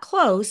 not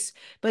close,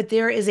 but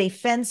there is a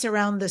fence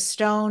around the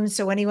stone.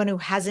 So anyone who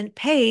hasn't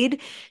paid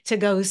to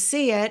go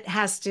see it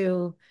has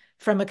to,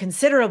 from a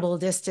considerable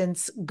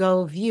distance,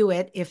 go view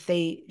it if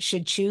they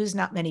should choose.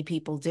 Not many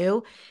people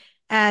do.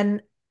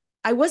 And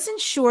I wasn't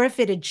sure if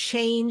it had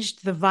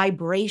changed the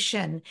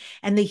vibration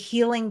and the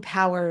healing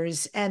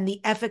powers and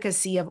the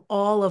efficacy of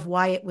all of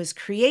why it was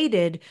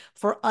created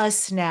for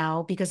us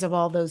now because of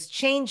all those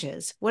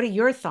changes. What are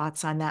your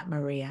thoughts on that,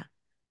 Maria?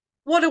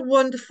 What a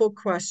wonderful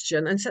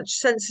question, and such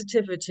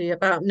sensitivity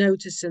about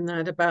noticing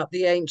that about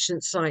the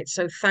ancient sites.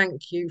 So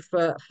thank you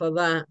for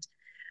that.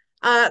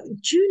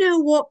 Do you know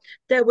what?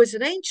 There was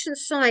an ancient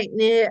site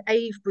near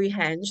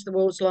Avebury-Henge, the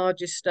world's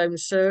largest stone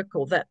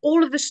circle, that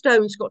all of the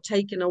stones got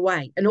taken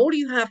away. And all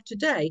you have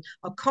today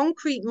are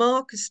concrete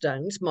marker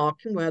stones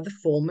marking where the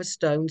former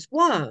stones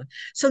were.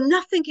 So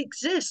nothing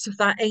exists of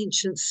that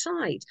ancient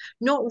site,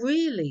 not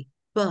really.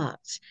 But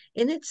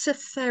in its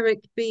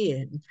etheric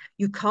being,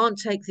 you can't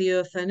take the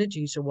earth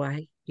energies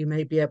away. You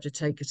may be able to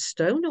take a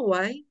stone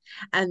away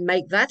and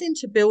make that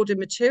into building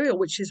material,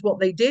 which is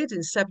what they did in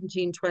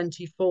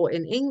 1724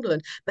 in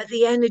England, but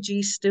the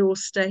energies still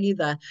stay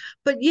there.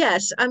 But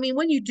yes, I mean,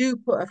 when you do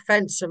put a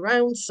fence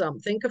around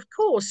something, of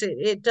course,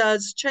 it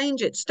does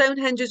change it.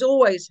 Stonehenge has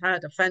always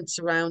had a fence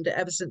around it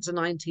ever since the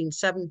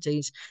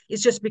 1970s.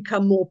 It's just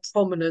become more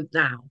prominent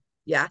now.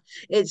 Yeah,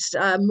 it's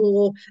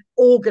more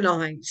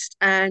organized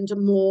and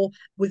more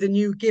with a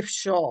new gift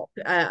shop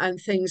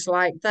and things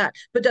like that.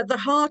 But at the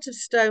heart of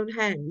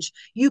Stonehenge,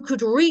 you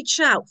could reach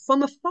out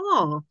from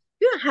afar.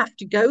 You don't have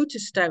to go to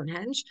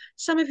Stonehenge.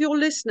 Some of your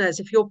listeners,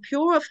 if you're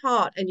pure of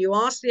heart and you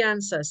ask the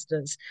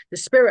ancestors, the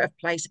spirit of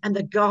place, and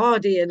the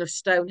guardian of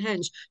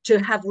Stonehenge to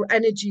have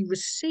energy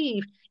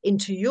received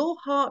into your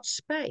heart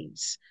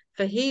space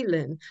for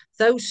healing,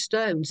 those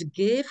stones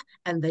give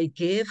and they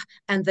give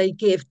and they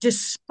give,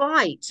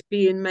 despite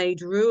being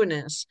made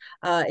ruinous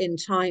in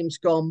times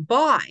gone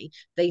by,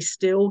 they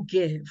still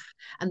give.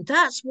 And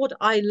that's what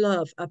I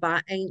love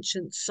about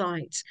ancient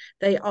sites.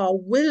 They are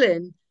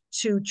willing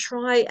to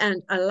try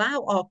and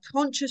allow our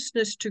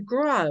consciousness to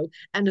grow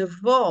and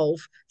evolve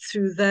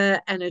through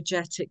their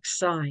energetic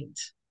side.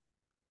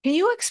 Can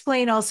you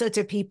explain also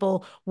to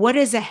people what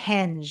is a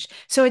henge?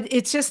 So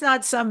it's just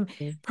not some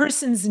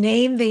person's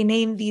name. They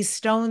name these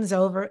stones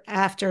over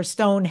after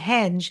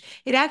Stonehenge.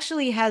 It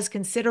actually has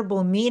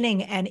considerable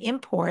meaning and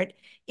import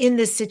in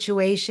this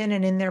situation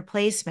and in their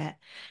placement.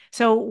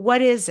 So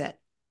what is it?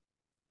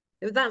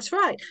 That's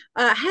right.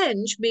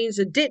 Henge means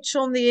a ditch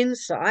on the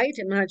inside.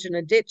 Imagine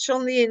a ditch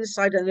on the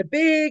inside and a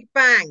big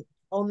bank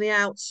on the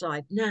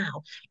outside.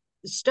 Now,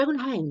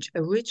 Stonehenge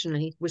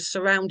originally was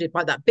surrounded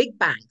by that big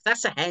bank.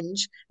 That's a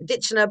henge, a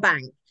ditch and a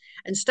bank.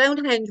 And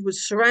Stonehenge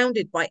was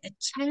surrounded by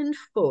a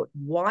 10-foot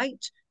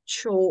white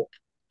chalk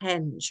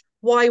henge.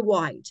 Why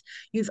white?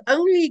 You've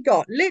only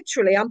got,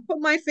 literally, I'm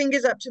putting my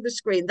fingers up to the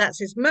screen.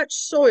 That's as much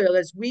soil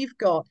as we've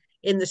got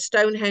in the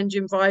Stonehenge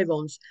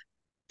environs.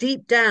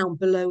 Deep down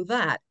below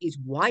that is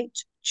white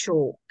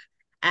chalk.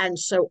 And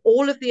so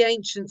all of the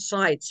ancient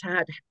sites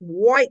had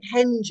white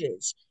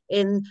henges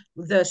in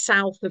the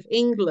south of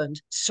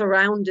England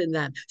surrounding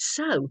them.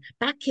 So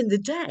back in the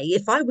day,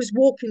 if I was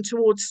walking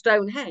towards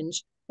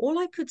Stonehenge, all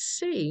I could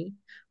see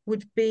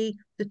would be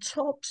the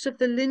tops of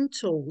the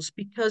lintels,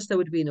 because there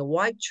would have been a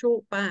white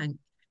chalk bank,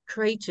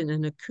 creating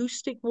an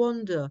acoustic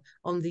wonder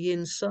on the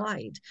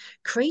inside,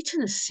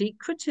 creating a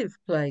secretive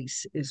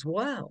place as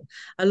well.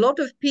 A lot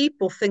of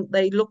people think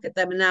they look at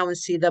them now and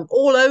see them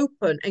all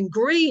open and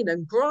green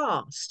and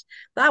grassed.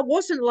 That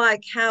wasn't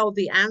like how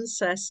the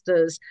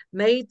ancestors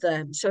made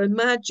them. So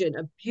imagine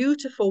a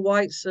beautiful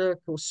white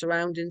circle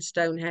surrounding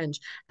Stonehenge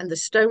and the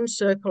stone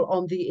circle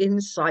on the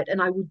inside.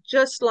 And I would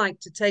just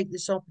like to take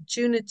this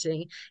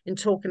opportunity in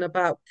talking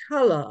about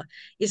colour,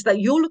 is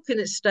that you're looking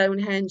at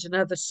Stonehenge and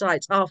other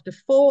sites after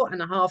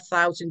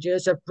 4,500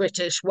 years of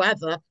British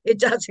weather. It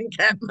doesn't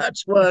get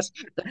much worse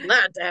than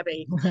that,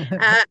 Debbie.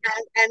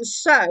 And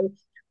so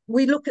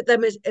we look at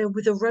them as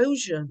with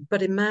erosion,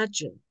 but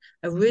imagine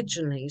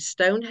originally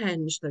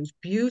Stonehenge, those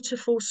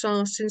beautiful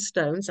sarsen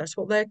stones, that's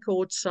what they're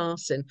called,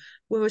 sarsen,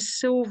 were a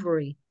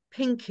silvery,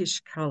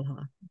 pinkish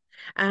colour.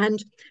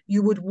 And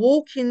you would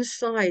walk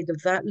inside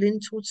of that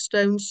lintled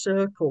stone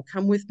circle,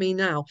 come with me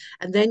now,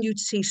 and then you'd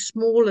see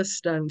smaller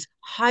stones,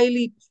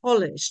 highly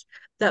polished,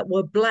 that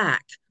were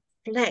black,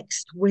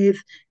 flexed with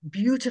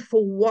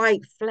beautiful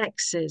white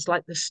flexes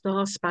like the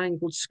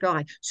star-spangled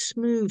sky,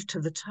 smooth to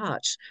the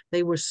touch.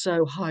 They were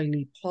so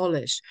highly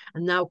polished.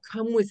 And now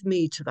come with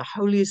me to the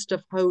holiest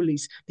of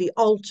holies, the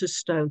altar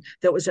stone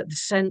that was at the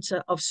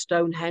center of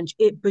Stonehenge.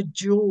 It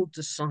bejeweled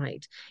the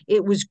site.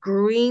 It was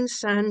green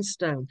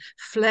sandstone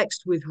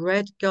flexed with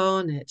red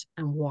garnet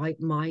and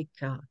white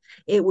mica.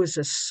 It was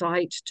a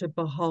sight to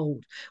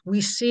behold.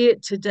 We see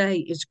it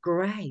today as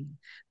grey,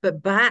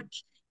 but back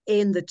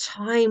in the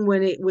time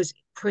when it was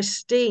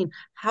pristine,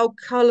 how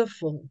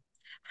colourful,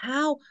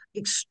 how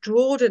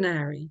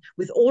extraordinary,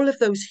 with all of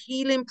those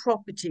healing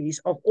properties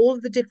of all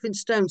of the different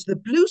stones. The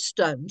blue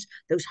stones,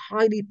 those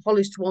highly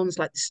polished ones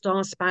like the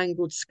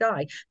star-spangled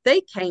sky,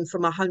 they came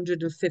from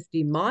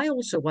 150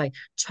 miles away,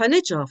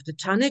 tonnage after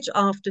tonnage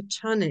after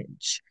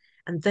tonnage.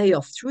 And they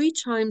are 3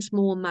 times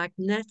more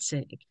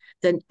magnetic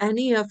than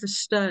any other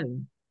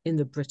stone in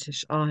the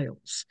British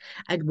Isles.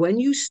 And when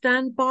you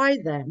stand by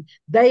them,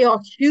 they are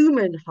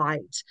human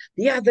height.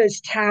 The others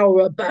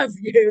tower above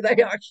you.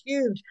 They are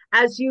huge.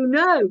 As you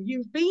know,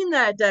 you've been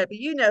there, Debbie.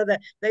 You know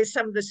that there's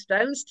some of the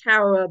stones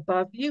tower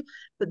above you,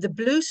 but the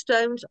blue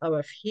stones are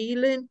of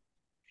healing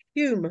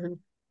human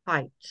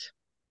height.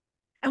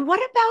 And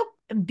what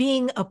about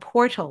being a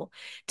portal?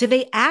 Do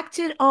they act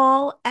at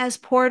all as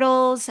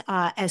portals,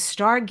 as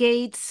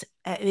stargates?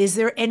 Is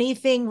there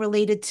anything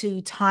related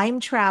to time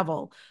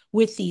travel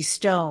with these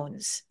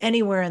stones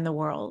anywhere in the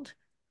world?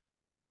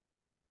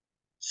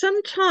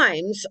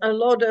 Sometimes a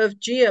lot of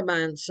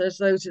geomancers,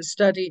 those that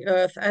study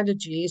Earth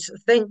energies,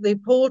 think the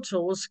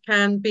portals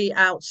can be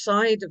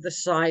outside of the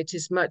site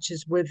as much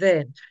as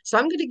within. So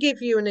I'm going to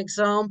give you an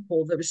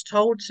example that was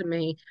told to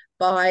me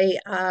by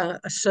a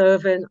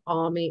serving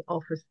army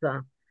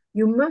officer.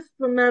 You must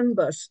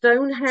remember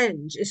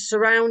Stonehenge is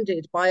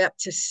surrounded by up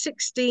to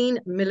 16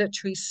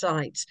 military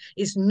sites,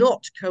 is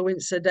not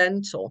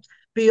coincidental.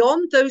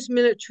 Beyond those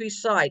military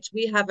sites,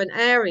 we have an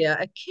area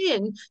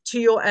akin to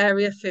your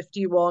Area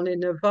 51 in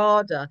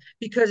Nevada,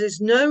 because it's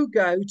no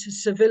go to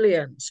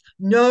civilians,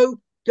 no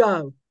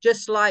go,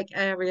 just like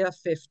Area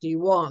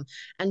 51.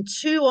 And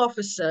 2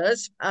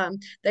 officers,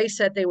 they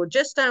said they were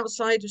just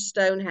outside of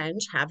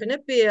Stonehenge having a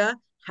beer,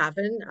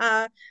 having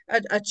a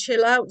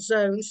chill out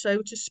zone,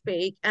 so to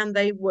speak, and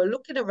they were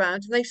looking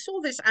around and they saw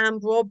this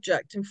amber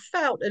object and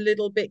felt a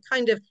little bit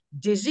kind of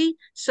dizzy,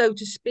 so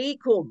to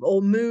speak,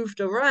 or moved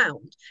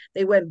around.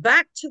 They went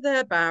back to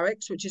their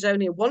barracks, which is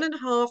only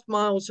 1.5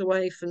 miles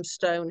away from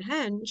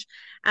Stonehenge,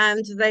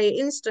 and they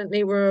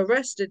instantly were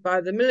arrested by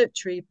the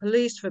military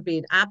police for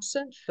being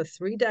absent for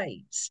 3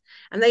 days.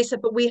 And they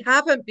said, but we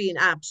haven't been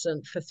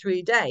absent for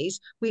 3 days.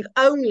 We've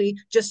only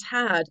just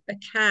had a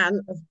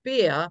can of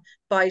beer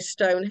by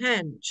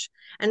Stonehenge.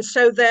 And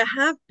so there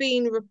have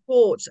been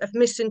reports of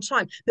missing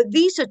time, but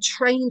these are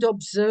trained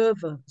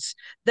observers.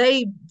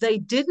 They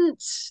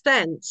didn't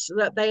sense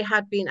that they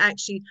had been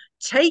actually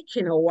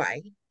taken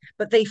away,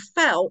 but they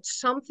felt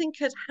something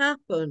had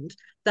happened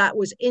that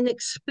was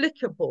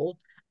inexplicable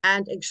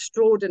and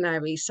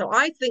extraordinary. So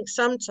I think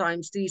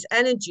sometimes these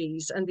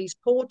energies and these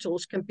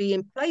portals can be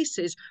in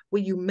places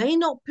where you may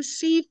not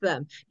perceive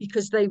them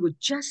because they were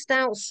just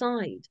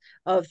outside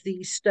of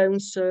the stone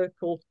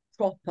circle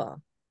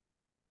proper.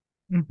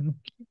 Mm-hmm.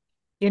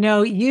 You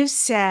know, you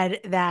said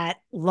that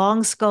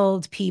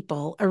long-skulled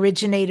people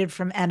originated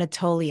from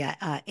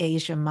Anatolia,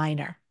 Asia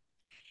Minor,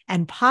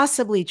 and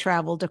possibly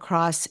traveled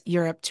across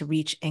Europe to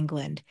reach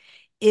England.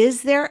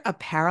 Is there a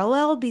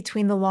parallel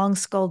between the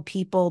long-skulled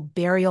people,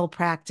 burial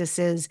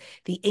practices,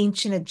 the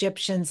ancient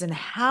Egyptians, and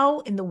how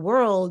in the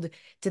world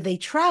did they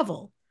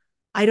travel?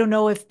 I don't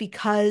know if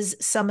because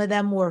some of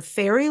them were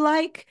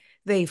fairy-like,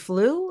 they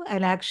flew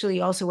and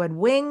actually also had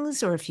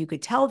wings, or if you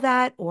could tell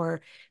that,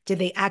 or did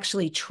they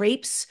actually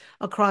traipse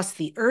across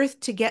the earth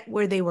to get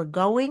where they were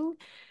going?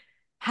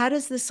 How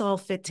does this all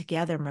fit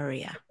together,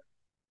 Maria?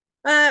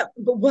 But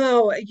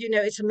well, you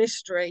know, it's a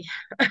mystery,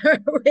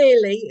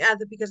 really,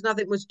 because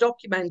nothing was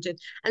documented.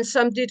 And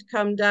some did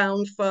come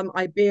down from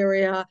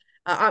Iberia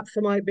up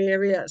from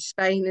Iberia,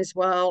 Spain as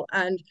well,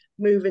 and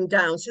moving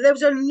down. So there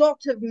was a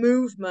lot of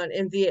movement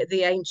in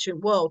the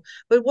ancient world.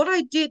 But what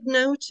I did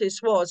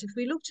notice was, if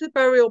we look to the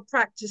burial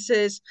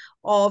practices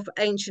of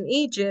ancient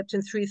Egypt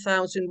in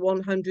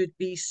 3100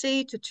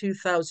 BC to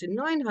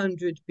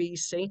 2900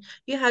 BC,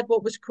 you had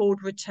what was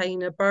called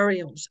retainer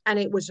burials, and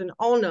it was an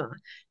honor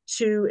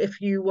to,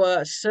 if you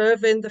were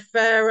serving the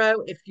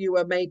pharaoh, if you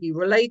were maybe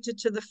related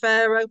to the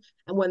pharaoh,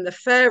 and when the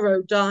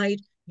pharaoh died,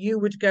 you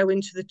would go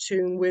into the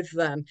tomb with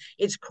them.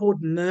 It's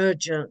called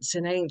mergence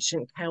in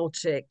ancient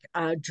Celtic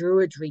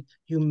druidry.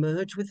 You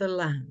merge with the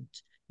land,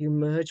 you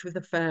merge with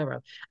the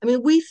pharaoh. I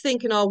mean, we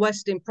think in our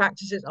Western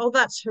practices, oh,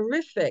 that's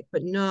horrific,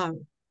 but no,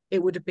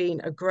 it would have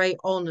been a great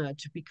honor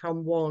to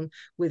become one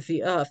with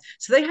the earth.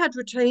 So they had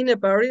retainer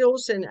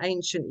burials in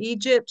ancient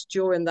Egypt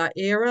during that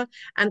era,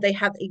 and they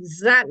had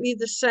exactly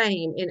the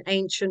same in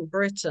ancient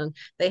Britain.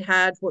 They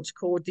had what's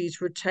called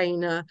these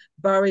retainer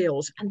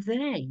burials, and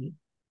they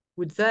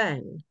would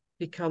then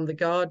become the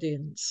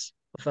guardians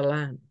of the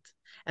land.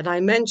 And I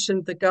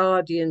mentioned the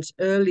guardians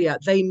earlier.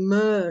 They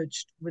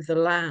merged with the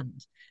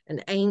land,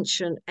 an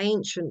ancient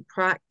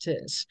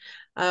practice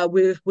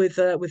with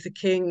the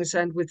kings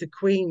and with the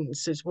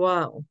queens as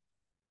well.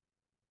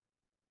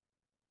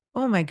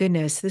 Oh my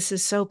goodness, this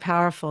is so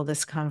powerful,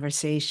 this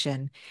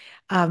conversation.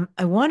 I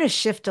want to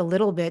shift a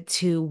little bit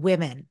to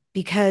women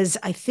because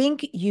I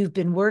think you've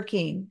been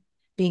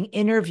being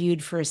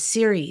interviewed for a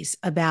series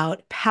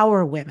about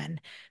power women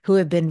who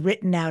have been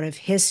written out of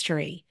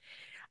history.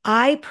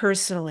 I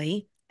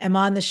personally am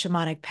on the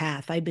shamanic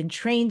path. I've been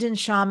trained in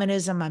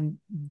shamanism. I'm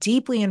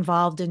deeply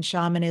involved in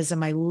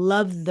shamanism. I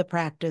love the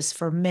practice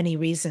for many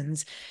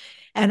reasons.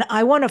 And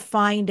I want to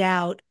find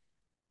out,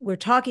 we're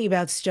talking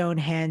about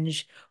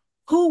Stonehenge.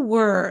 Who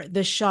were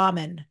the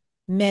shaman,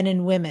 men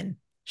and women,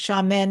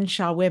 shaman,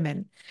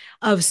 women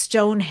of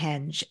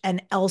Stonehenge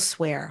and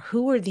elsewhere?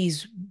 Who were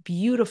these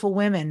beautiful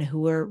women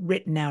who were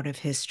written out of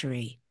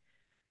history?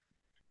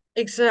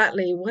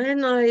 Exactly.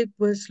 When I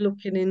was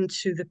looking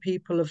into the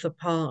people of the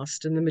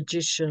past and the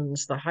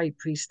magicians, the high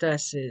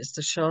priestesses,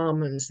 the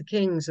shamans, the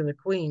kings and the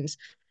queens,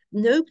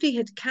 nobody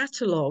had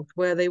catalogued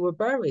where they were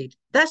buried.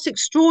 That's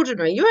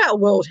extraordinary. You're at a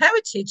World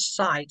Heritage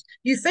Site.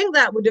 You think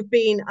that would have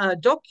been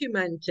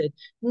documented?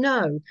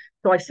 No.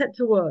 So I set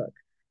to work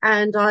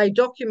and I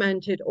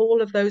documented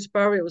all of those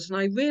burials. And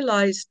I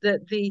realized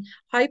that the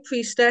high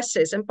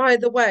priestesses, and by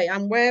the way,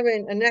 I'm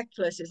wearing a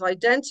necklace, it's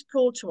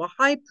identical to a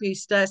high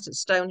priestess at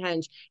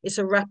Stonehenge. It's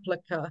a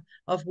replica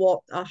of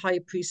what a high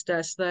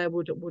priestess there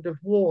would have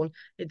worn.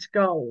 It's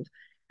gold.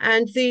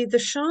 And the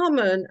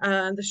shaman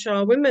and the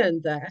Shah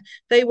women there,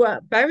 they were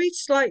buried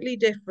slightly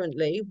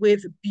differently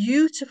with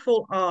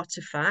beautiful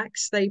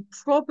artifacts. They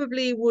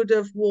probably would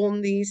have worn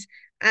these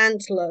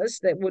antlers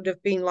that would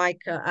have been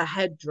like a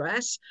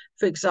headdress,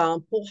 for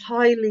example,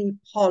 highly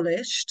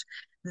polished.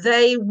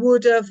 They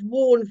would have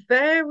worn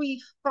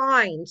very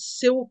fine,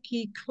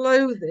 silky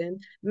clothing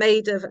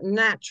made of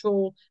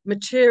natural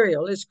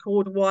material. It's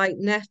called white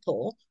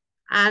nettle.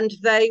 And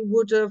they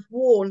would have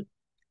worn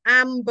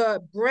amber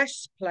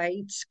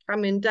breastplates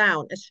coming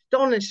down,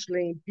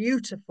 astonishingly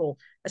beautiful,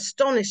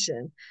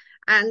 astonishing.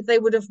 And they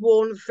would have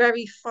worn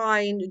very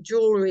fine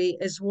jewelry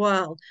as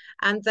well.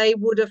 And they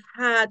would have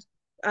had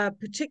a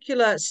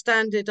particular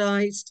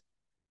standardized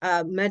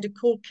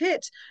medical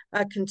kit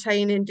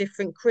containing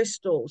different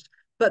crystals,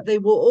 but they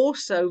were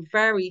also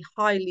very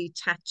highly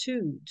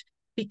tattooed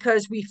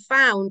because we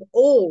found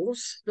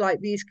awls,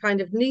 like these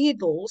kind of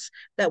needles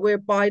that were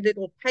by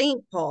little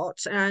paint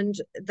pots, and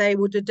they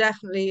would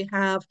definitely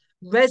have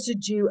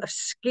residue of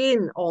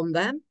skin on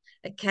them.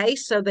 Okay,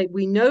 so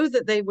we know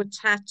that they were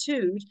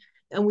tattooed,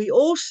 and we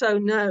also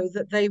know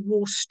that they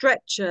wore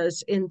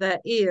stretchers in their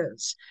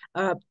ears,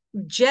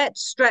 jet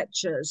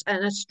stretchers.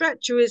 And a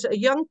stretcher is a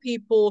young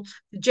people,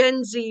 the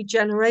Gen Z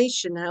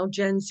generation now,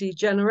 Gen Z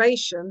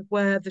generation,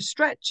 wear the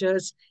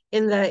stretchers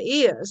in their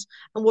ears.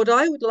 And what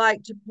I would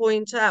like to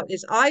point out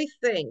is I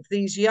think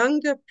these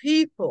younger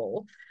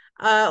people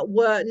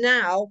were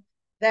now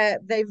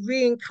that they've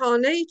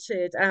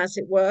reincarnated, as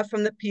it were,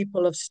 from the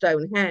people of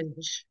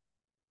Stonehenge.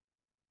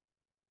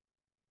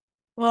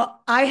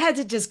 Well, I had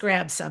to just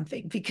grab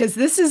something because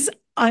this is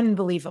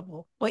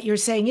unbelievable what you're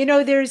saying.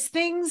 There's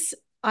things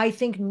I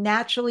think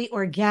naturally,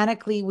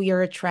 organically, we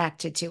are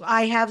attracted to.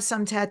 I have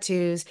some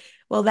tattoos.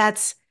 Well,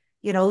 that's,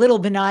 a little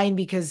benign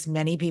because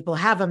many people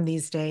have them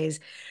these days.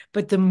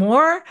 But the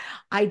more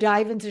I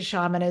dive into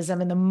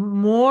shamanism and the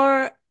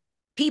more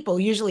people,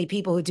 usually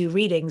people who do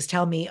readings,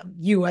 tell me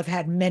you have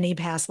had many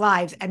past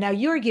lives. And now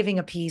you're giving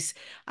a piece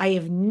I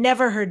have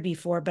never heard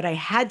before, but I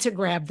had to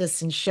grab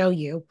this and show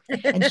you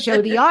and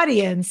show the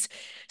audience.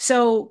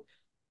 So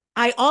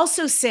I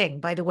also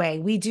sing, by the way.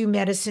 We do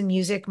medicine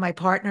music, my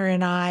partner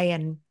and I,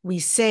 and we Oh,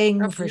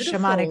 sing for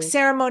shamanic beautiful.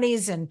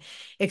 ceremonies and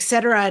et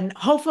cetera. And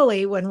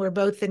hopefully, when we're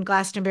both in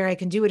Glastonbury, I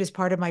can do it as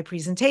part of my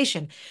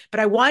presentation. But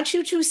I want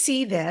you to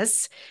see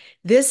this.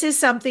 This is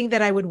something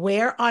that I would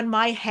wear on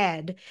my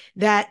head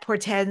that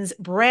portends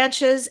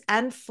branches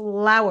and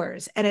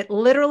flowers, and it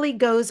literally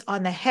goes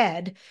on the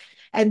head.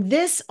 And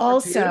this Oh,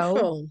 also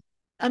beautiful.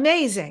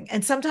 Amazing.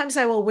 And sometimes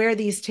I will wear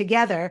these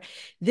together.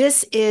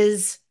 This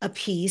is a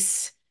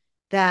piece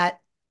that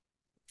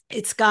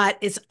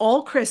it's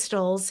all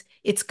crystals.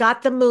 It's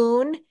got the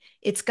moon.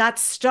 It's got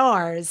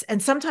stars.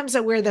 And sometimes I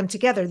wear them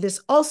together. This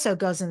also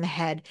goes in the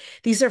head.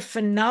 These are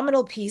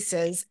phenomenal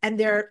pieces, and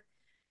they're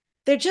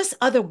just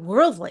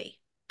otherworldly.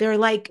 They're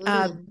like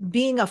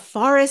being a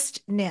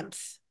forest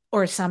nymph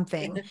or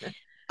something,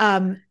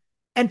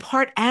 and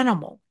part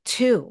animal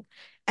too.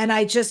 And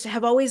I just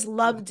have always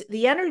loved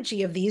the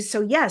energy of these.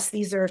 So yes,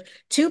 these are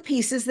two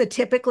pieces that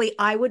typically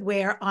I would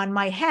wear on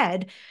my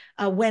head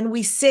when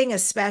we sing,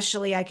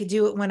 especially. I could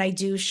do it when I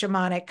do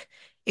shamanic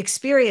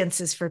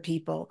experiences for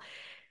people.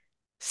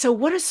 So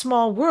what a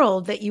small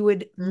world that you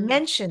would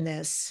mention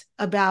this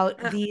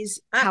about these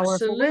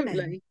powerful women.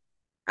 Absolutely.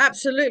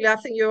 Absolutely. I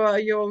think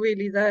you're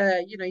really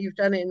there. You know, you've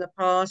done it in the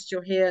past,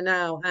 you're here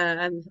now,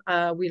 and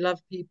we love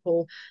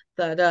people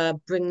that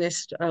bring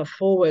this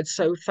forward.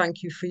 So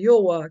thank you for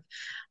your work.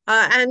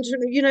 And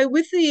you know,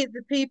 with the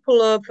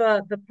people of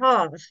the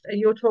past, and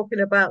you're talking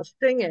about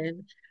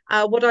singing.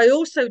 What I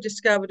also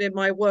discovered in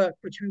my work,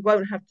 which we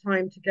won't have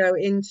time to go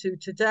into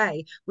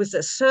today, was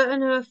that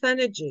certain earth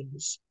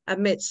energies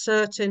emit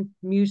certain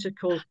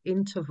musical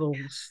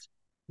intervals.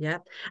 Yeah.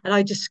 And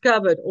I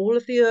discovered all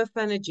of the earth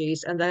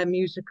energies and their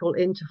musical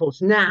intervals.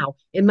 Now,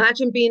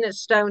 imagine being at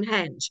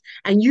Stonehenge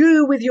and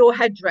you with your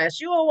headdress,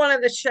 you're one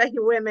of the Shea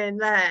women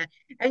there,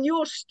 and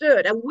you're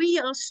stood, and we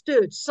are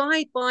stood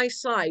side by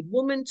side,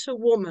 woman to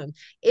woman,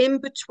 in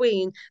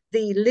between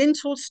the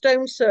lintel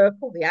stone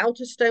circle, the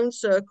outer stone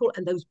circle,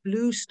 and those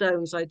blue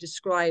stones I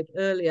described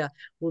earlier.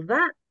 Well,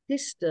 that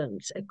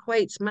distance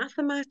equates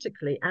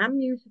mathematically and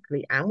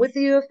musically and with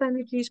the earth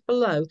energies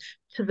below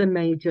to the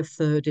major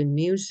third in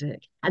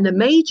music. And the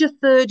major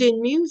third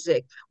in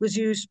music was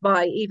used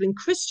by even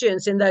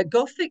Christians in their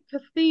Gothic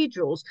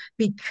cathedrals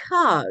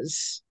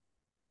because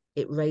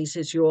it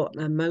raises your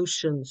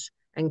emotions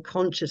and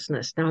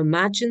consciousness. Now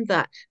imagine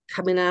that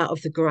coming out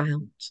of the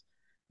ground.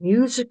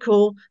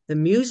 Musical, the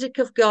music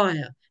of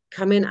Gaia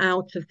coming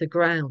out of the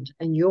ground,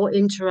 and you're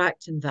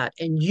interacting that.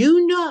 And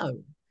you know,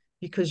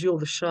 because you're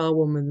the Shah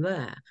woman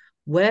there,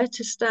 where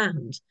to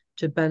stand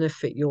to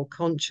benefit your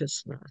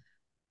consciousness.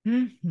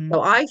 Mm-hmm.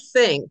 So I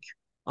think,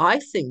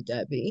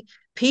 Debbi,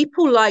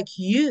 people like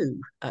you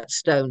at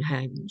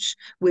Stonehenge,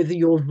 with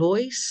your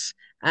voice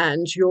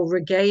and your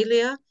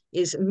regalia,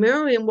 is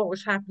mirroring what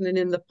was happening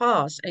in the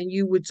past, and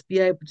you would be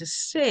able to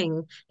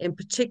sing in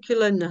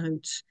particular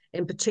notes,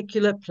 in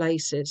particular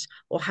places,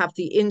 or have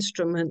the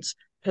instruments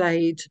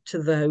played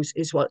to those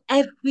as well.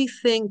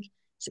 Everything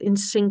is in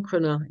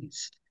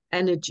synchronized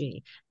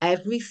energy,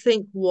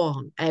 everything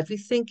one,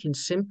 everything in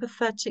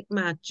sympathetic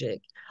magic.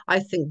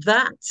 I think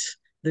that's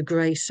the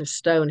grace of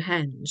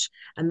Stonehenge.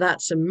 And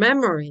that's a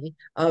memory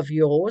of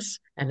yours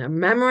and a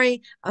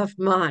memory of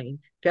mine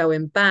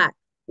going back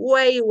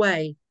way,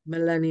 way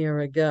millennia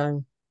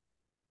ago.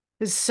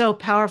 It's so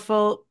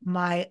powerful.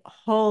 My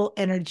whole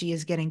energy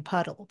is getting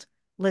puddled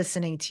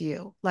listening to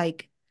you.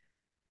 Like,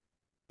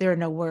 there are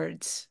no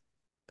words.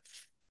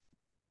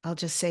 I'll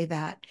just say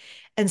that.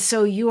 And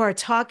so you are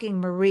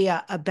talking,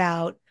 Maria,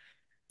 about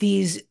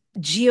these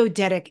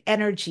geodetic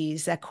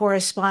energies that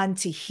correspond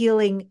to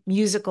healing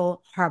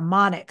musical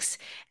harmonics,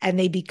 and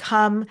they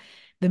become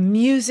the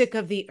music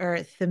of the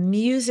earth, the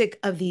music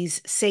of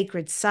these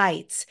sacred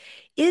sites.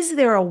 Is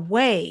there a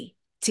way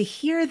to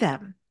hear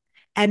them?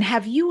 And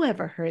have you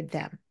ever heard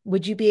them?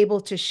 Would you be able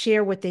to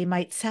share what they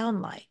might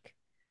sound like?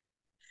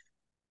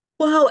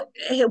 Well,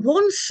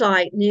 one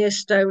site near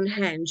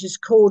Stonehenge is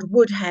called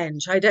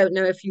Woodhenge. I don't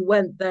know if you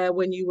went there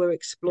when you were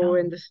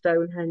exploring No. the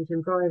Stonehenge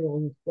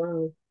environment.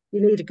 Well,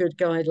 you need a good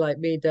guide like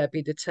me,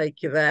 Debbi, to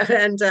take you there.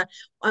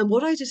 And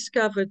what I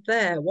discovered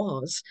there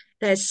was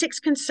there's six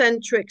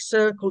concentric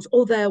circles,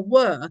 or there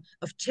were,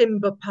 of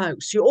timber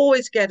posts. You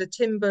always get a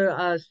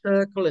timber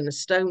circle and a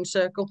stone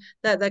circle.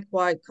 They're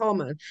quite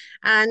common.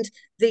 And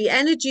the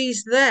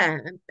energies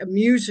there are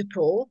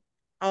musical,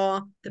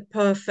 are the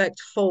perfect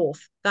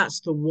fourth.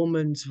 That's the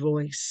woman's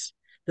voice,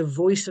 the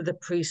voice of the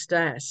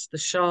priestess, the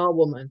Shah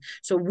woman.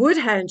 So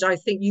Woodhenge, I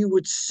think you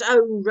would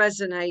so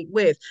resonate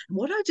with. And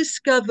what I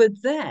discovered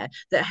there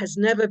that has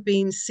never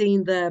been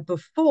seen there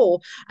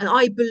before, and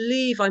I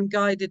believe I'm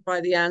guided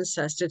by the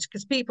ancestors,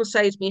 because people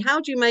say to me,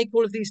 how do you make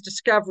all of these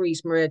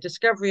discoveries, Maria?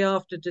 Discovery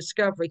after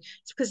discovery.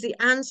 It's because the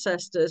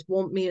ancestors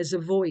want me as a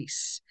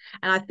voice.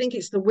 And I think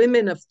it's the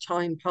women of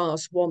time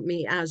past want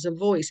me as a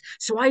voice.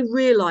 So I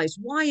realized,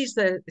 why is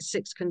there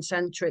six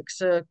concentric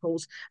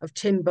circles of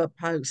timber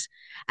posts?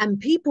 And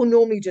people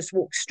normally just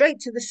walk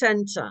straight to the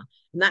center.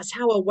 And that's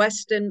how a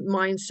Western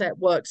mindset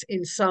works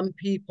in some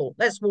people.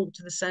 Let's walk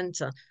to the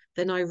center.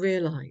 Then I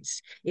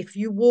realized if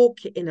you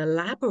walk in a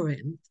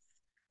labyrinth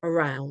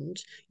around,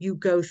 you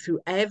go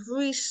through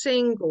every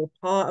single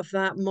part of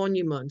that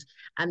monument.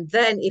 And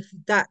then if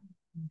that,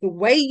 the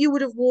way you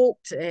would have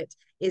walked it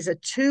is a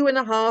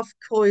 2.5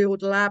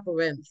 coiled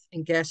labyrinth.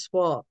 And guess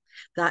what?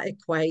 That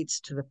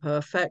equates to the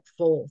perfect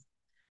fourth,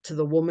 to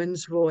the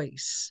woman's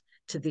voice,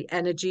 to the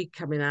energy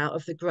coming out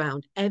of the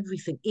ground.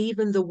 Everything,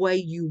 even the way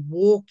you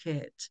walk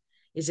it,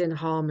 is in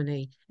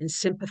harmony, in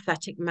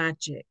sympathetic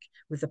magic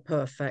with the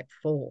perfect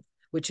four,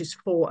 which is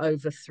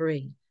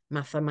 4/3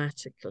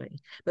 mathematically.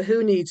 But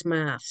who needs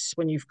maths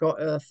when you've got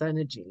earth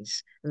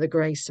energies and the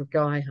grace of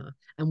Gaia,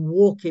 and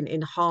walking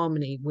in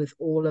harmony with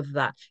all of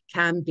that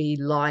can be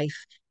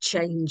life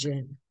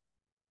changing.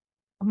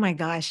 Oh my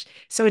gosh.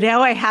 So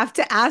now I have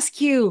to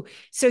ask you,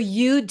 so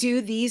you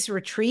do these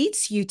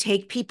retreats, you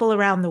take people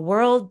around the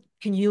world.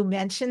 Can you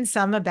mention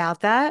some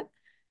about that?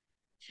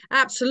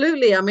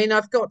 Absolutely. I mean,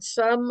 I've got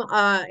some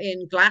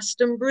in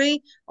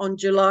Glastonbury on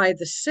July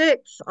the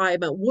 6th.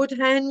 I'm at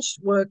Woodhenge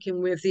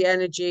working with the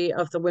energy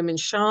of the women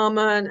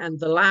shaman and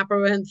the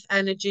labyrinth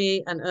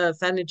energy and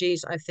earth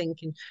energies, I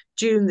think in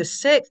June the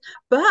 6th.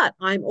 But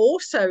I'm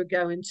also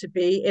going to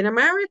be in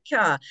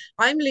America.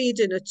 I'm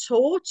leading a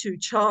tour to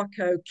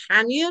Chaco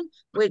Canyon,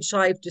 which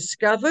I've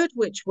discovered,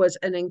 which was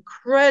an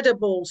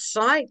incredible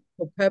site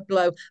for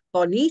Pueblo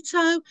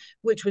Bonito,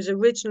 which was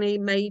originally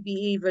maybe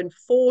even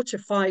 4 to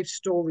 5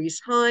 stories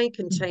high,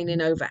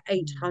 containing over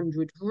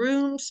 800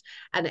 rooms,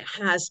 and it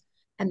has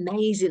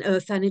amazing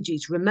earth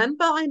energies.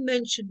 Remember, I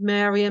mentioned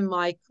Mary and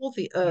Michael,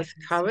 the earth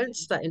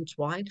currents that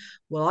entwine?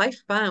 Well, I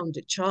found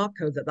at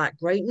Chaco that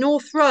Great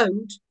North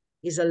Road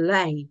is a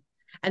ley.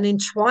 And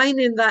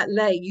entwining that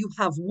ley, you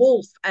have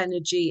wolf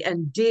energy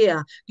and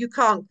deer. You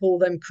can't call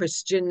them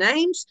Christian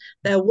names.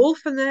 They're wolf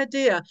and they're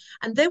deer.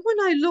 And then when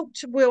I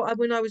looked, well,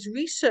 when I was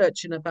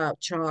researching about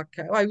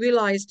Chaco, I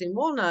realized in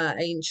one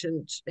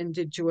ancient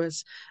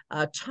indigenous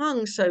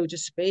tongue, so to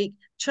speak,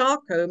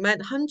 Chaco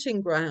meant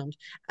hunting ground,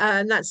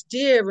 and that's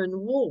deer and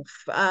wolf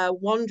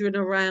wandering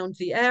around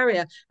the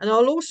area. And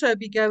I'll also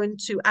be going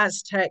to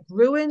Aztec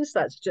ruins,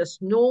 that's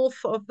just north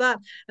of that,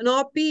 and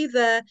I'll be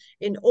there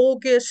in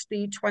August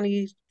the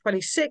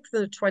 26th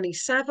and the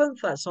 27th.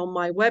 That's on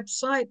my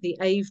website, the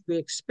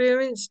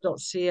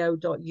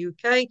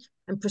aveburyexperience.co.uk.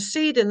 And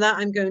preceding that,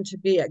 I'm going to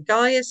be at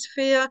Gaia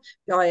Sphere,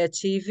 Gaia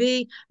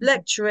TV,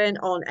 lecturing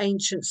on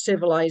ancient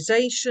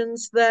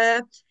civilizations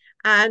there.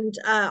 And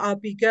I'll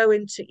be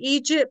going to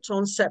Egypt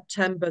on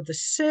September the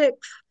 6th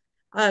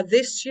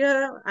this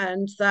year.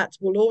 And that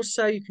will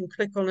also, you can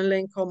click on a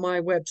link on my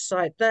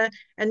website there.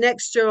 And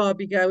next year, I'll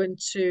be going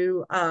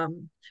to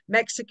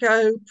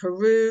Mexico,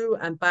 Peru,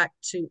 and back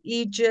to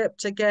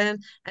Egypt again,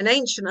 and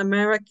ancient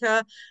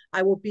America.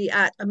 I will be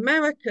at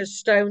America's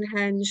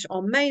Stonehenge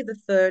on May the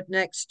 3rd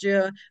next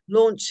year,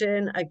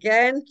 launching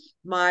again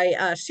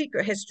my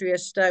Secret History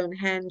of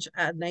Stonehenge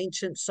at an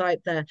ancient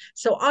site there.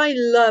 So I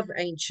love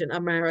ancient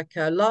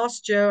America.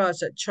 Last year I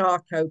was at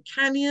Chaco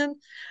Canyon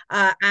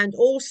and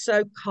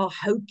also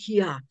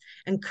Cahokia.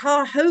 And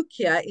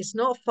Cahokia is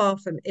not far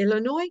from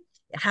Illinois.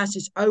 It has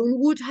its own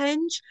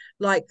Woodhenge,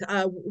 like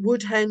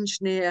Woodhenge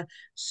near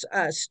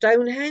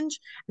Stonehenge.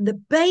 And the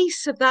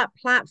base of that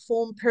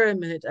platform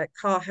pyramid at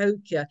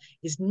Cahokia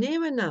is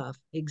near enough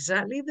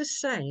exactly the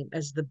same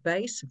as the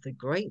base of the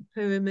Great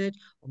Pyramid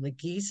on the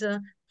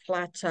Giza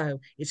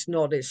Plateau. It's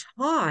not as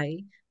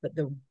high, but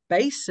the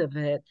base of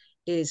it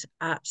is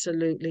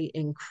absolutely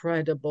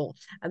incredible.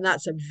 And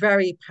that's a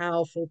very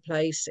powerful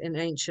place in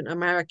ancient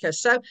America.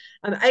 So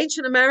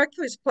ancient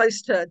America is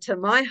close to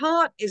my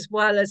heart, as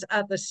well as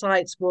other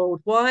sites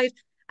worldwide.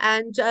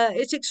 And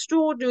it's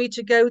extraordinary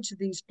to go to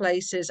these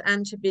places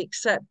and to be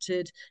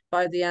accepted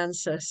by the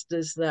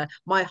ancestors there.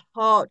 My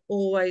heart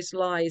always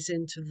lies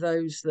into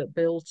those that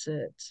built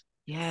it.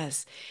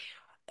 Yes.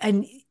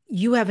 And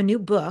you have a new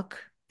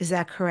book. Is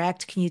that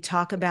correct? Can you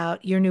talk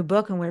about your new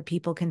book and where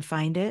people can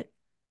find it?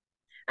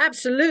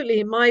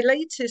 Absolutely. My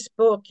latest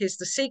book is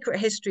The Secret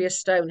History of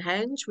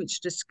Stonehenge,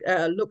 which just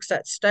looks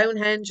at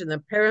Stonehenge and the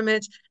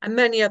pyramids and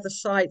many other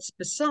sites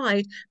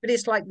beside. But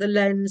it's like the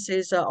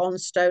lenses are on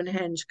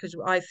Stonehenge, because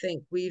I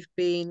think we've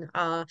been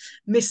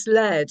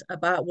misled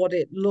about what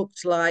it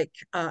looked like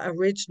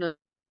originally.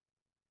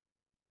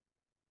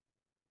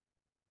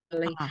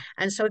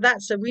 And so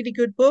that's a really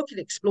good book. It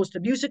explores the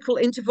musical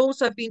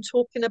intervals I've been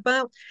talking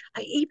about.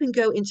 I even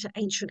go into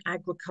ancient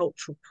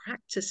agricultural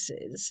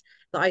practices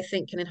that I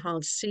think can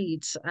enhance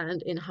seeds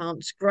and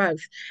enhance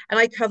growth. And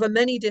I cover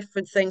many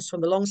different things,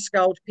 from the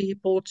long-skulled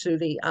people to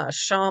the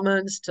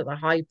shamans to the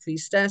high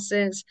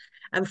priestesses,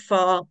 and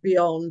far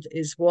beyond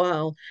as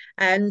well.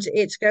 And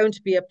it's going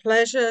to be a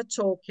pleasure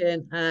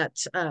talking at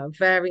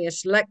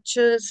various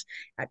lectures,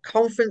 at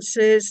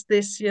conferences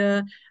this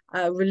year,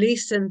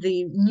 releasing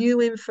the new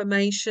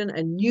information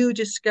and new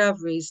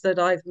discoveries that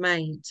I've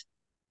made.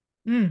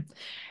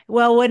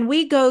 Well, when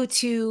we go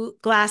to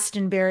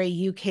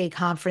Glastonbury UK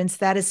conference,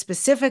 that is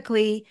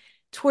specifically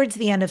towards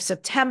the end of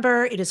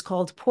September. It is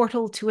called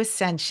Portal to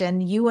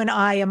Ascension. You and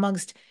I,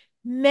 amongst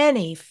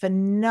many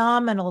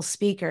phenomenal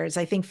speakers,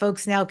 I think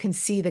folks now can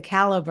see the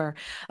caliber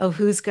of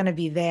who's going to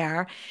be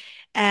there.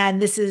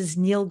 And this is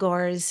Neil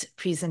Gore's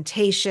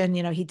presentation.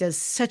 You know, he does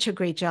such a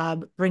great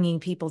job bringing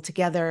people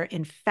together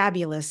in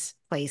fabulous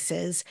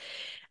places.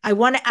 I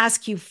want to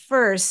ask you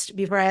first,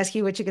 before I ask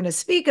you what you're going to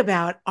speak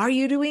about, are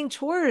you doing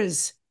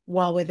tours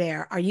while we're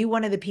there? Are you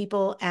one of the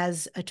people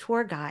as a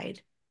tour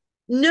guide?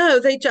 No,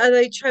 they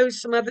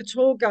chose some other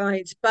tour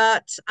guides,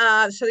 but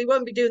so they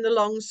won't be doing the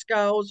long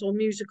skulls or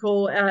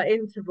musical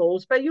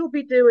intervals, but you'll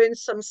be doing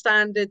some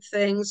standard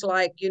things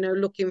like,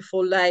 looking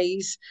for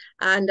lays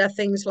and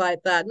things like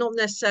that. Not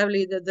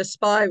necessarily the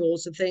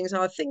spirals and things.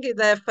 I think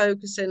they're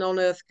focusing on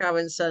earth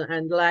currents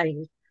and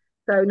lanes.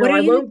 So no, What are I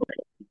you? won't.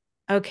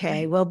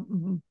 Okay, well,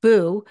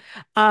 boo.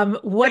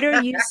 What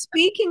are you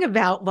speaking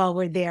about while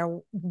we're there?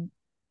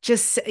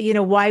 Just,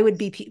 why would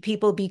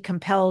people be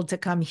compelled to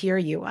come hear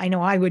you? I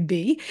know I would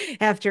be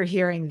after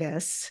hearing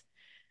this.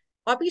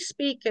 I'll be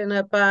speaking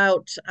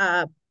about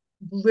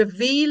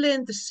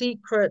revealing the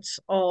secrets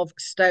of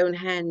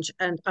Stonehenge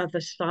and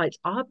other sites.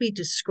 I'll be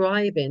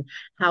describing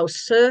how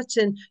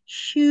certain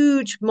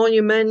huge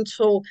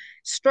monumental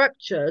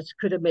structures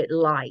could emit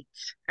light.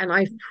 And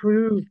I've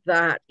proved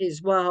that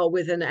as well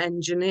with an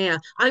engineer.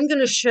 I'm going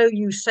to show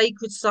you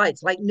sacred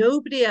sites like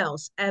nobody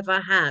else ever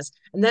has.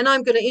 And then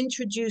I'm going to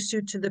introduce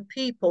you to the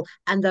people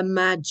and the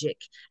magic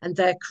and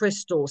their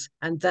crystals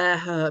and their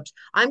herbs.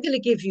 I'm going to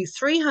give you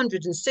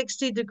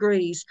 360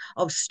 degrees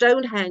of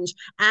Stonehenge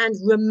and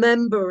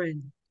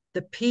remembering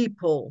the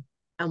people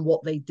and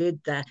what they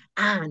did there,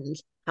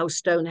 and how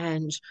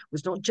Stonehenge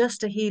was not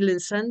just a healing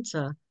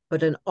center,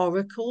 but an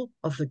oracle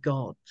of the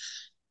gods.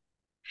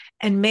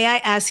 And may I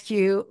ask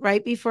you,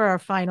 right before our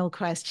final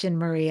question,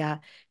 Maria,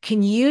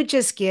 can you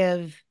just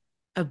give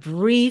a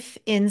brief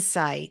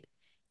insight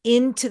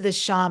into the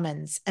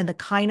shamans and the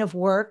kind of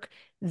work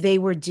they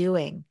were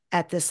doing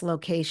at this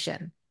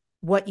location,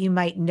 what you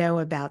might know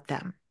about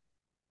them?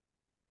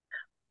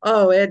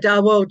 Oh,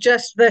 well,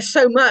 just there's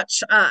so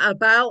much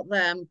about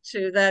them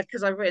to there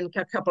because I've written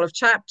a couple of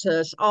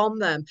chapters on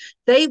them.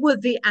 They were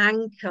the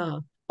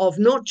anchor of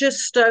not just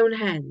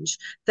Stonehenge,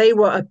 they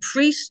were a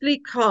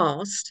priestly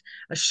caste,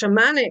 a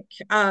shamanic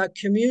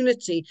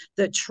community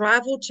that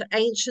traveled to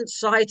ancient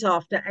site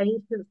after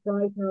ancient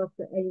site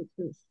after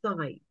ancient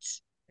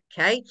site.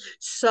 Okay,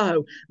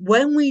 so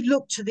when we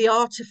look to the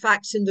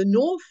artifacts in the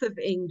north of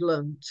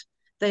England,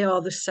 they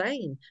are the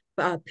same.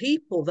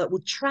 People that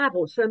would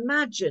travel. So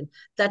imagine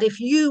that if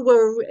you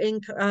were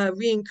in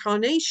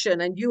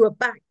reincarnation and you were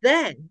back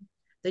then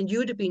you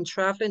would have been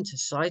traveling to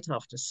site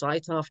after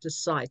site after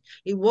site.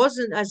 It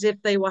wasn't as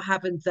if they were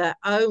having their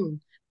own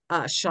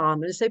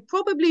shamans. They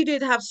probably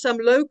did have some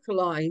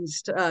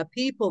localized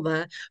people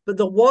there, but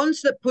the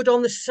ones that put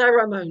on the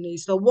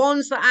ceremonies, the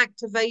ones that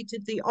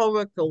activated the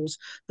oracles,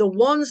 the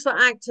ones that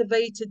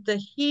activated the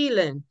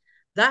healing,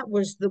 that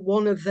was the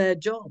one of their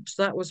jobs.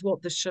 That was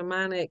what the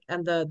shamanic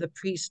and the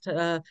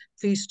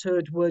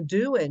priesthood were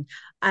doing.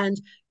 And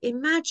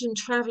imagine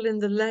traveling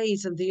the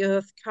lays and the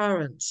earth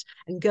currents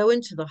and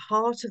going to the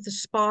heart of the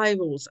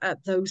spirals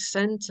at those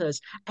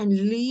centers and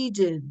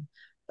leading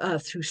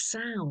through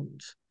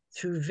sound,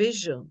 through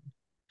vision,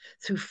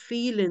 through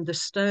feeling the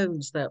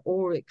stones, their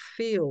auric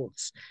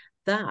fields.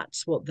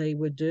 That's what they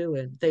were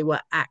doing. They were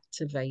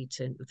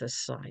activating the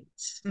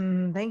sites.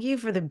 Thank you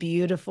for the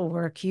beautiful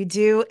work you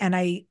do. And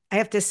I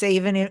have to say,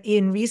 even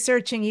in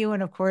researching you,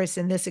 and of course,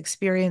 in this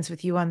experience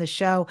with you on the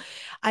show,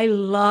 I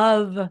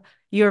love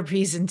your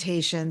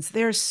presentations.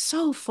 They're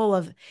so full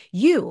of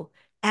you,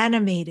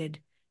 animated,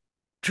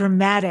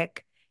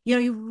 dramatic.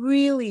 You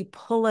really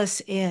pull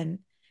us in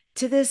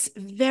to this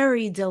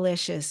very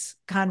delicious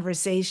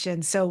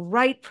conversation. So,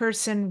 right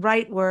person,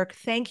 right work.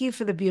 Thank you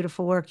for the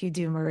beautiful work you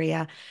do,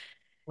 Maria.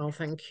 Well,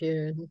 thank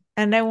you.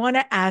 And I want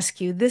to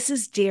ask you, this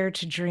is Dare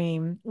to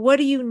Dream.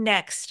 What are you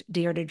next,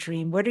 Dare to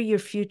Dream? What are your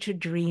future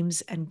dreams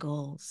and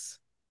goals?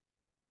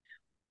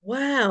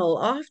 Well,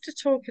 after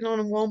talking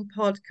on one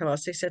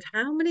podcast, they said,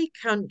 how many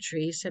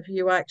countries have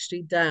you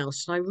actually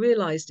doused? And I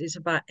realized it's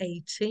about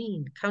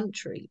 18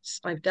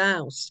 countries I've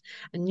doused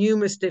and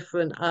numerous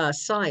different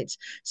sites.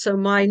 So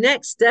my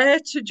next Dare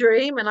to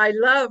Dream, and I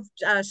love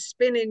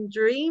spinning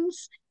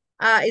dreams,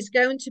 is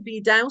going to be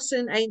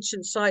dousing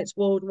ancient sites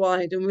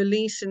worldwide and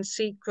releasing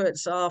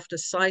secrets after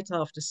site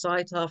after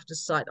site after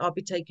site. I'll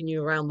be taking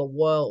you around the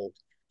world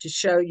to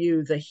show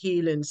you the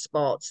healing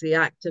spots, the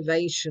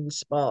activation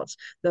spots,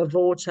 the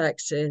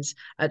vortexes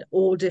at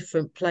all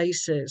different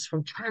places,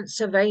 from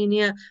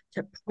Transylvania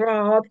to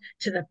Prague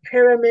to the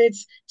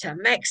pyramids to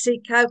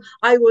Mexico.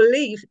 I will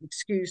leave,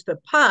 excuse the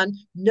pun,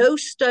 no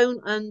stone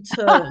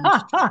unturned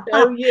to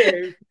show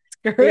you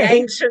the Great.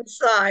 ancient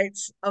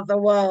sites of the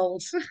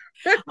world.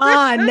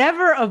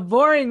 Never a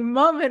boring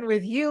moment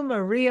with you,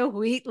 Maria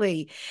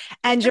Wheatley.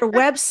 And your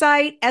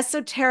website,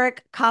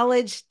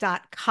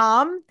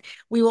 esotericcollege.com.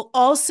 We will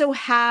also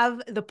have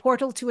the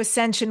Portal to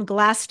Ascension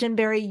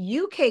Glastonbury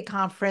UK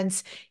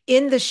conference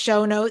in the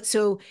show notes.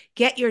 So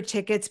get your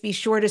tickets. Be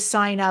sure to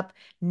sign up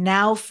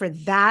now for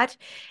that.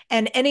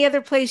 And any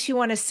other place you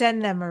want to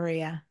send them,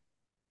 Maria?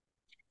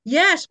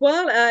 Yes,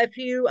 well, if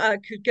you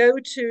could go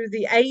to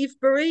the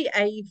Avebury,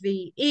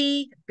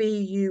 Avebury,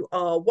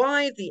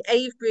 the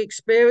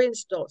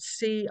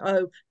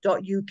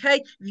aveburyexperience.co.uk.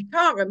 If you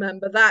can't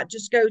remember that,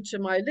 just go to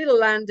my little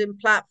landing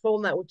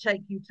platform that will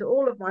take you to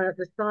all of my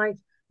other sites,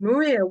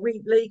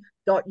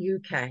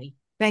 mariawheatley.uk.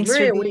 Thanks for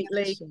being on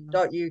the show.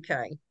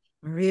 mariawheatley.uk.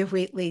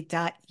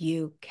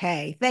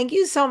 mariawheatley.uk. Thank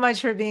you so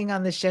much for being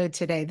on the show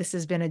today. This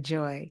has been a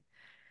joy.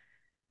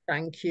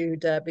 Thank you,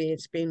 Debbie.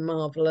 It's been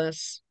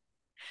marvelous.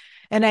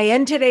 And I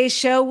end today's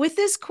show with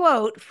this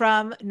quote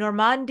from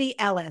Normandy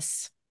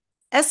Ellis.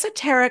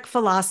 Esoteric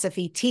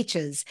philosophy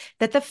teaches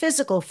that the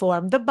physical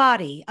form, the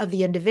body of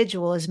the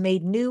individual, is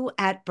made new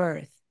at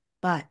birth,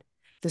 but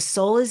the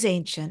soul is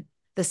ancient,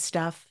 the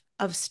stuff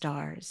of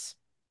stars.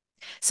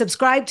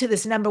 Subscribe to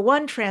this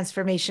 #1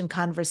 transformation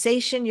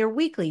conversation, your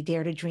weekly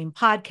Dare to Dream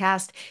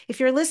podcast. If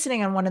you're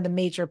listening on one of the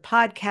major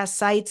podcast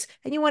sites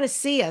and you want to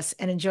see us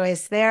and enjoy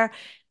us there,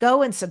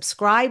 go and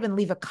subscribe and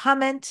leave a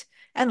comment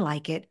and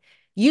like it.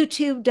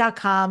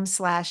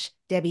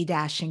 youtube.com/Debbi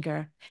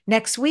Dachinger.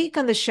 Next week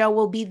on the show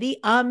will be the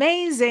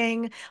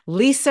amazing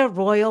Lisa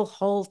Royal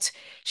Holt.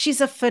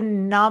 She's a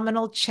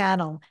phenomenal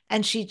channel,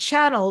 and she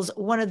channels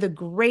one of the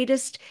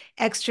greatest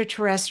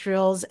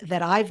extraterrestrials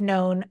that I've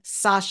known,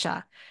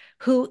 Sasha,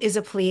 who is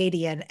a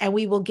Pleiadian, and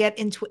we will get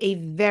into a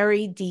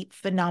very deep,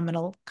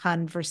 phenomenal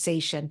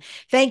conversation.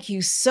 Thank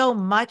you so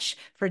much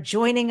for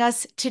joining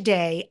us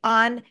today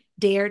on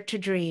Dare to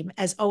Dream.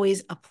 As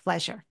always, a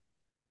pleasure.